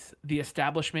criticize the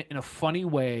establishment in a funny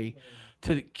way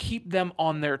to keep them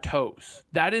on their toes.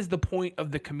 That is the point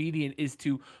of the comedian, is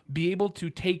to be able to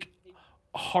take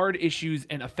hard issues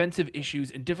and offensive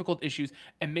issues and difficult issues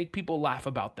and make people laugh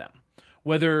about them.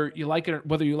 Whether you like it, or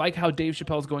whether you like how Dave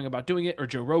Chappelle's going about doing it, or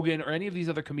Joe Rogan, or any of these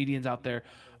other comedians out there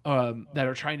that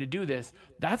are trying to do this,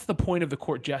 that's the point of the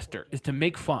court jester, is to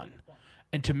make fun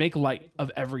and to make light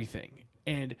of everything.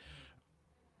 And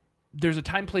there's a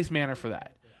time, place, manner for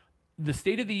that. The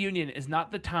State of the Union is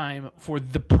not the time for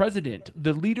the president,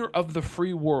 the leader of the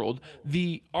free world,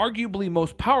 the arguably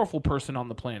most powerful person on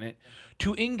the planet,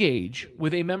 to engage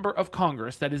with a member of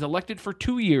Congress that is elected for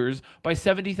 2 years by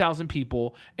 70,000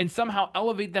 people and somehow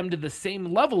elevate them to the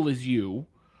same level as you,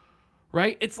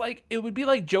 right? It's like, it would be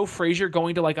like Joe Frazier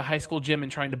going to like a high school gym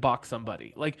and trying to box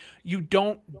somebody. Like, you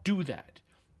don't do that.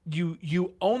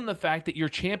 You own the fact that you're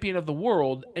champion of the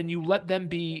world, and you let them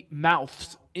be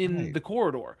mouths in the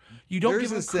corridor. You don't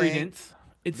give them credence.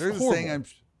 It's There's horrible. a saying,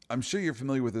 I'm sure you're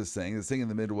familiar with this saying. The saying in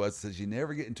the Midwest says you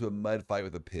never get into a mud fight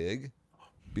with a pig,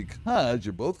 because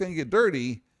you're both going to get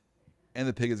dirty and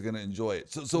the pig is going to enjoy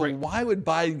it. So Right. why would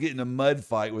Biden get in a mud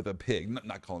fight with a pig?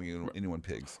 Not calling anyone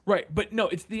pigs. Right, but no,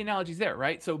 it's the analogy's there,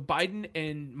 right? So Biden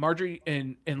and Marjorie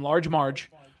and Large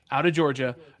Marge out of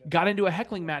Georgia got into a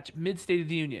heckling match mid-State of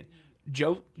the Union.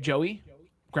 Joey,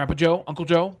 Grandpa Joe, Uncle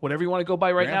Joe, whatever you want to go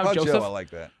by right Grandpa now, Joseph, Joe, I like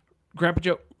that. Grandpa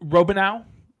Joe, Robinow,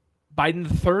 Biden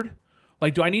the third.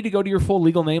 Like, do I need to go to your full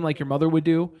legal name like your mother would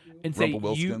do and say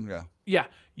Rumpelstiltskin,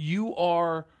 you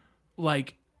are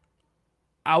like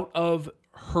out of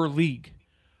her league.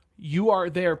 You are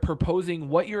there proposing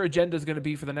what your agenda is going to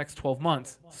be for the next 12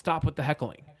 months. Stop with the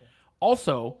heckling.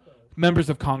 Also, members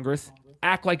of Congress,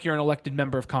 act like you're an elected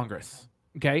member of Congress.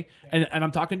 Okay? And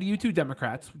I'm talking to you two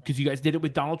Democrats, because you guys did it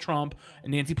with Donald Trump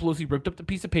and Nancy Pelosi ripped up the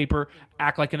piece of paper.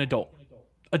 Act like an adult.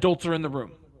 Adults are in the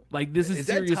room. Like, this is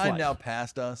serious that time life. now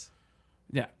past us?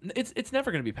 Yeah, it's never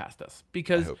going to be past us,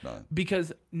 because I hope not.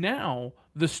 Because now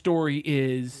the story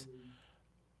is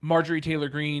Marjorie Taylor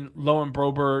Greene, Lauren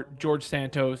Boebert, George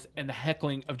Santos, and the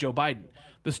heckling of Joe Biden.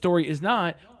 The story is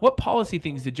not, what policy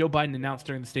things did Joe Biden announce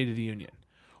during the State of the Union?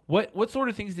 What sort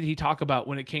of things did he talk about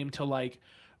when it came to like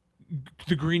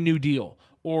the Green New Deal,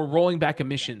 or rolling back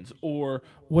emissions, or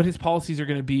what his policies are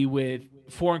going to be with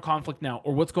foreign conflict now,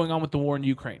 or what's going on with the war in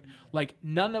Ukraine? Like,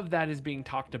 none of that is being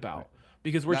talked about.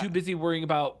 Because we're too busy worrying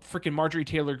about freaking Marjorie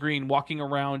Taylor Greene walking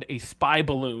around a spy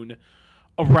balloon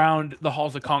around the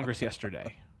halls of Congress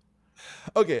yesterday.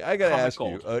 Okay, I gotta Comic ask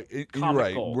gold. you. You're Comic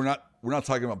right. gold. We're not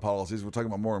talking about policies. We're talking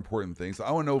about more important things. So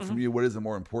I want to know from you, what is the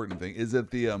more important thing? Is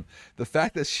it the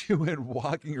fact that she went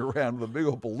walking around with a big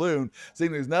old balloon,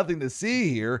 saying there's nothing to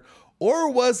see here,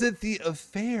 or was it the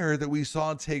affair that we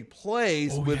saw take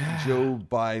place with Joe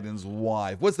Biden's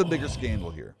wife? What's the bigger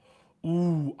scandal here?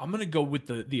 Ooh, I'm gonna go with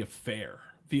the affair.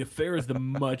 The affair is the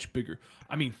much bigger.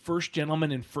 I mean, first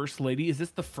gentleman and first lady. Is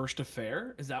this the first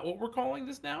affair? Is that what we're calling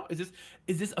this now? Is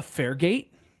this Affairgate?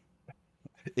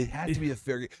 It had to be a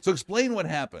fair. So explain what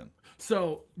happened.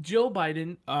 So Jill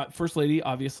Biden, first lady,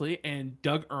 obviously, and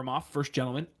Doug Emhoff, first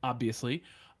gentleman, obviously,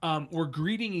 were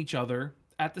greeting each other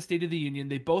at the State of the Union.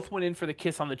 They both went in for the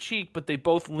kiss on the cheek, but they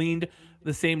both leaned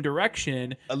the same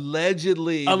direction.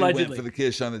 Allegedly. They went for the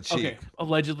kiss on the cheek. Okay,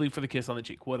 allegedly for the kiss on the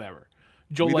cheek, whatever.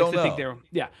 Joel We likes don't to think know. they're,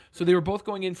 yeah. So they were both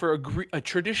going in for a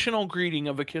traditional greeting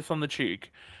of a kiss on the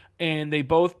cheek, and they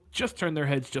both just turned their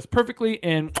heads just perfectly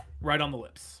and right on the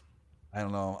lips. I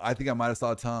don't know. I think I might have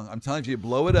saw a tongue. I'm telling you,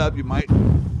 blow it up. You might.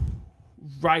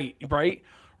 Right.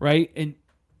 And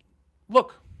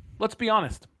Look, let's be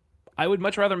honest. I would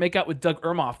much rather make out with Doug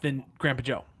Ermoff than Grandpa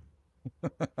Joe.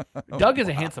 Doug is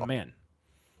a handsome man.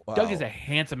 Wow. Doug is a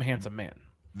handsome man.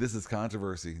 This is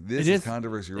controversy. This is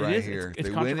controversy right here. It's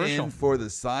they went in for the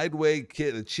sideway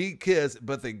kiss, the cheek kiss,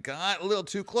 but they got a little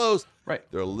too close. Right.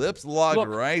 Their lips locked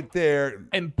right there.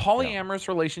 And polyamorous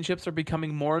relationships are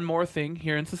becoming more and more a thing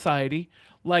here in society.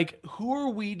 Like, who are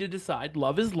we to decide?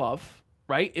 Love is love,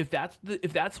 right? If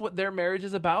that's what their marriage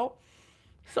is about,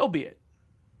 so be it.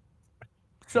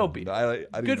 So be it. I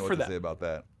didn't Good know for what to them. say about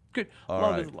that. Good. All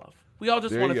love right. is love. We all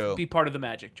just want to be part of the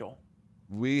magic, Joel.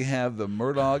 We have the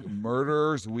Murdaugh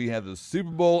murders, we have the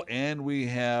Super Bowl, and we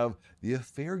have the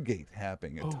Affairgate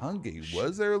happening. A tongue-gate.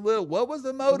 Was there a little? What was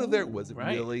the motive there? Was it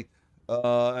really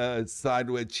a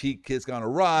sideways cheek kiss gone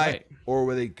awry, or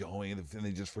were they going and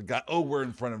they just forgot? Oh, we're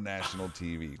in front of national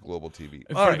TV, global TV,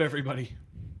 in front of everybody.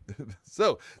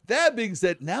 So that being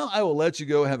said, now I will let you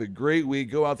go. Have a great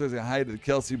week. Go out there, say hi to the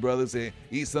Kelsey brothers,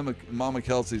 eat some of Mama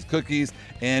Kelsey's cookies,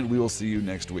 and we will see you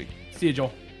next week. See you,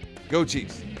 Joel. Go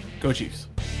Chiefs. Go Chiefs.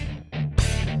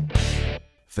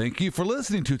 Thank you for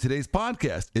listening to today's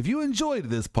podcast. If you enjoyed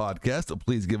this podcast,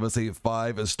 please give us a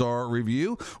 5-star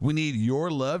review. We need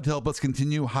your love to help us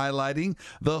continue highlighting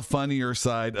the funnier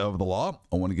side of the law.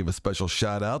 I want to give a special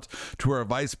shout out to our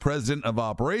Vice President of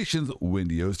Operations,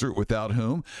 Wendy Oster, without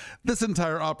whom this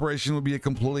entire operation would be a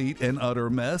complete and utter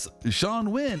mess.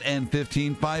 Sean Wynn and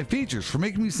 15-5 Features for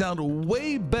making me sound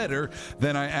way better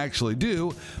than I actually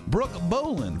do. Brooke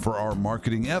Boland for our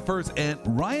marketing efforts, and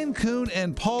Ryan Kuhn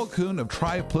and Paul Kuhn of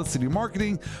Triplicity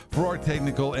Marketing for our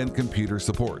technical and computer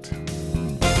support.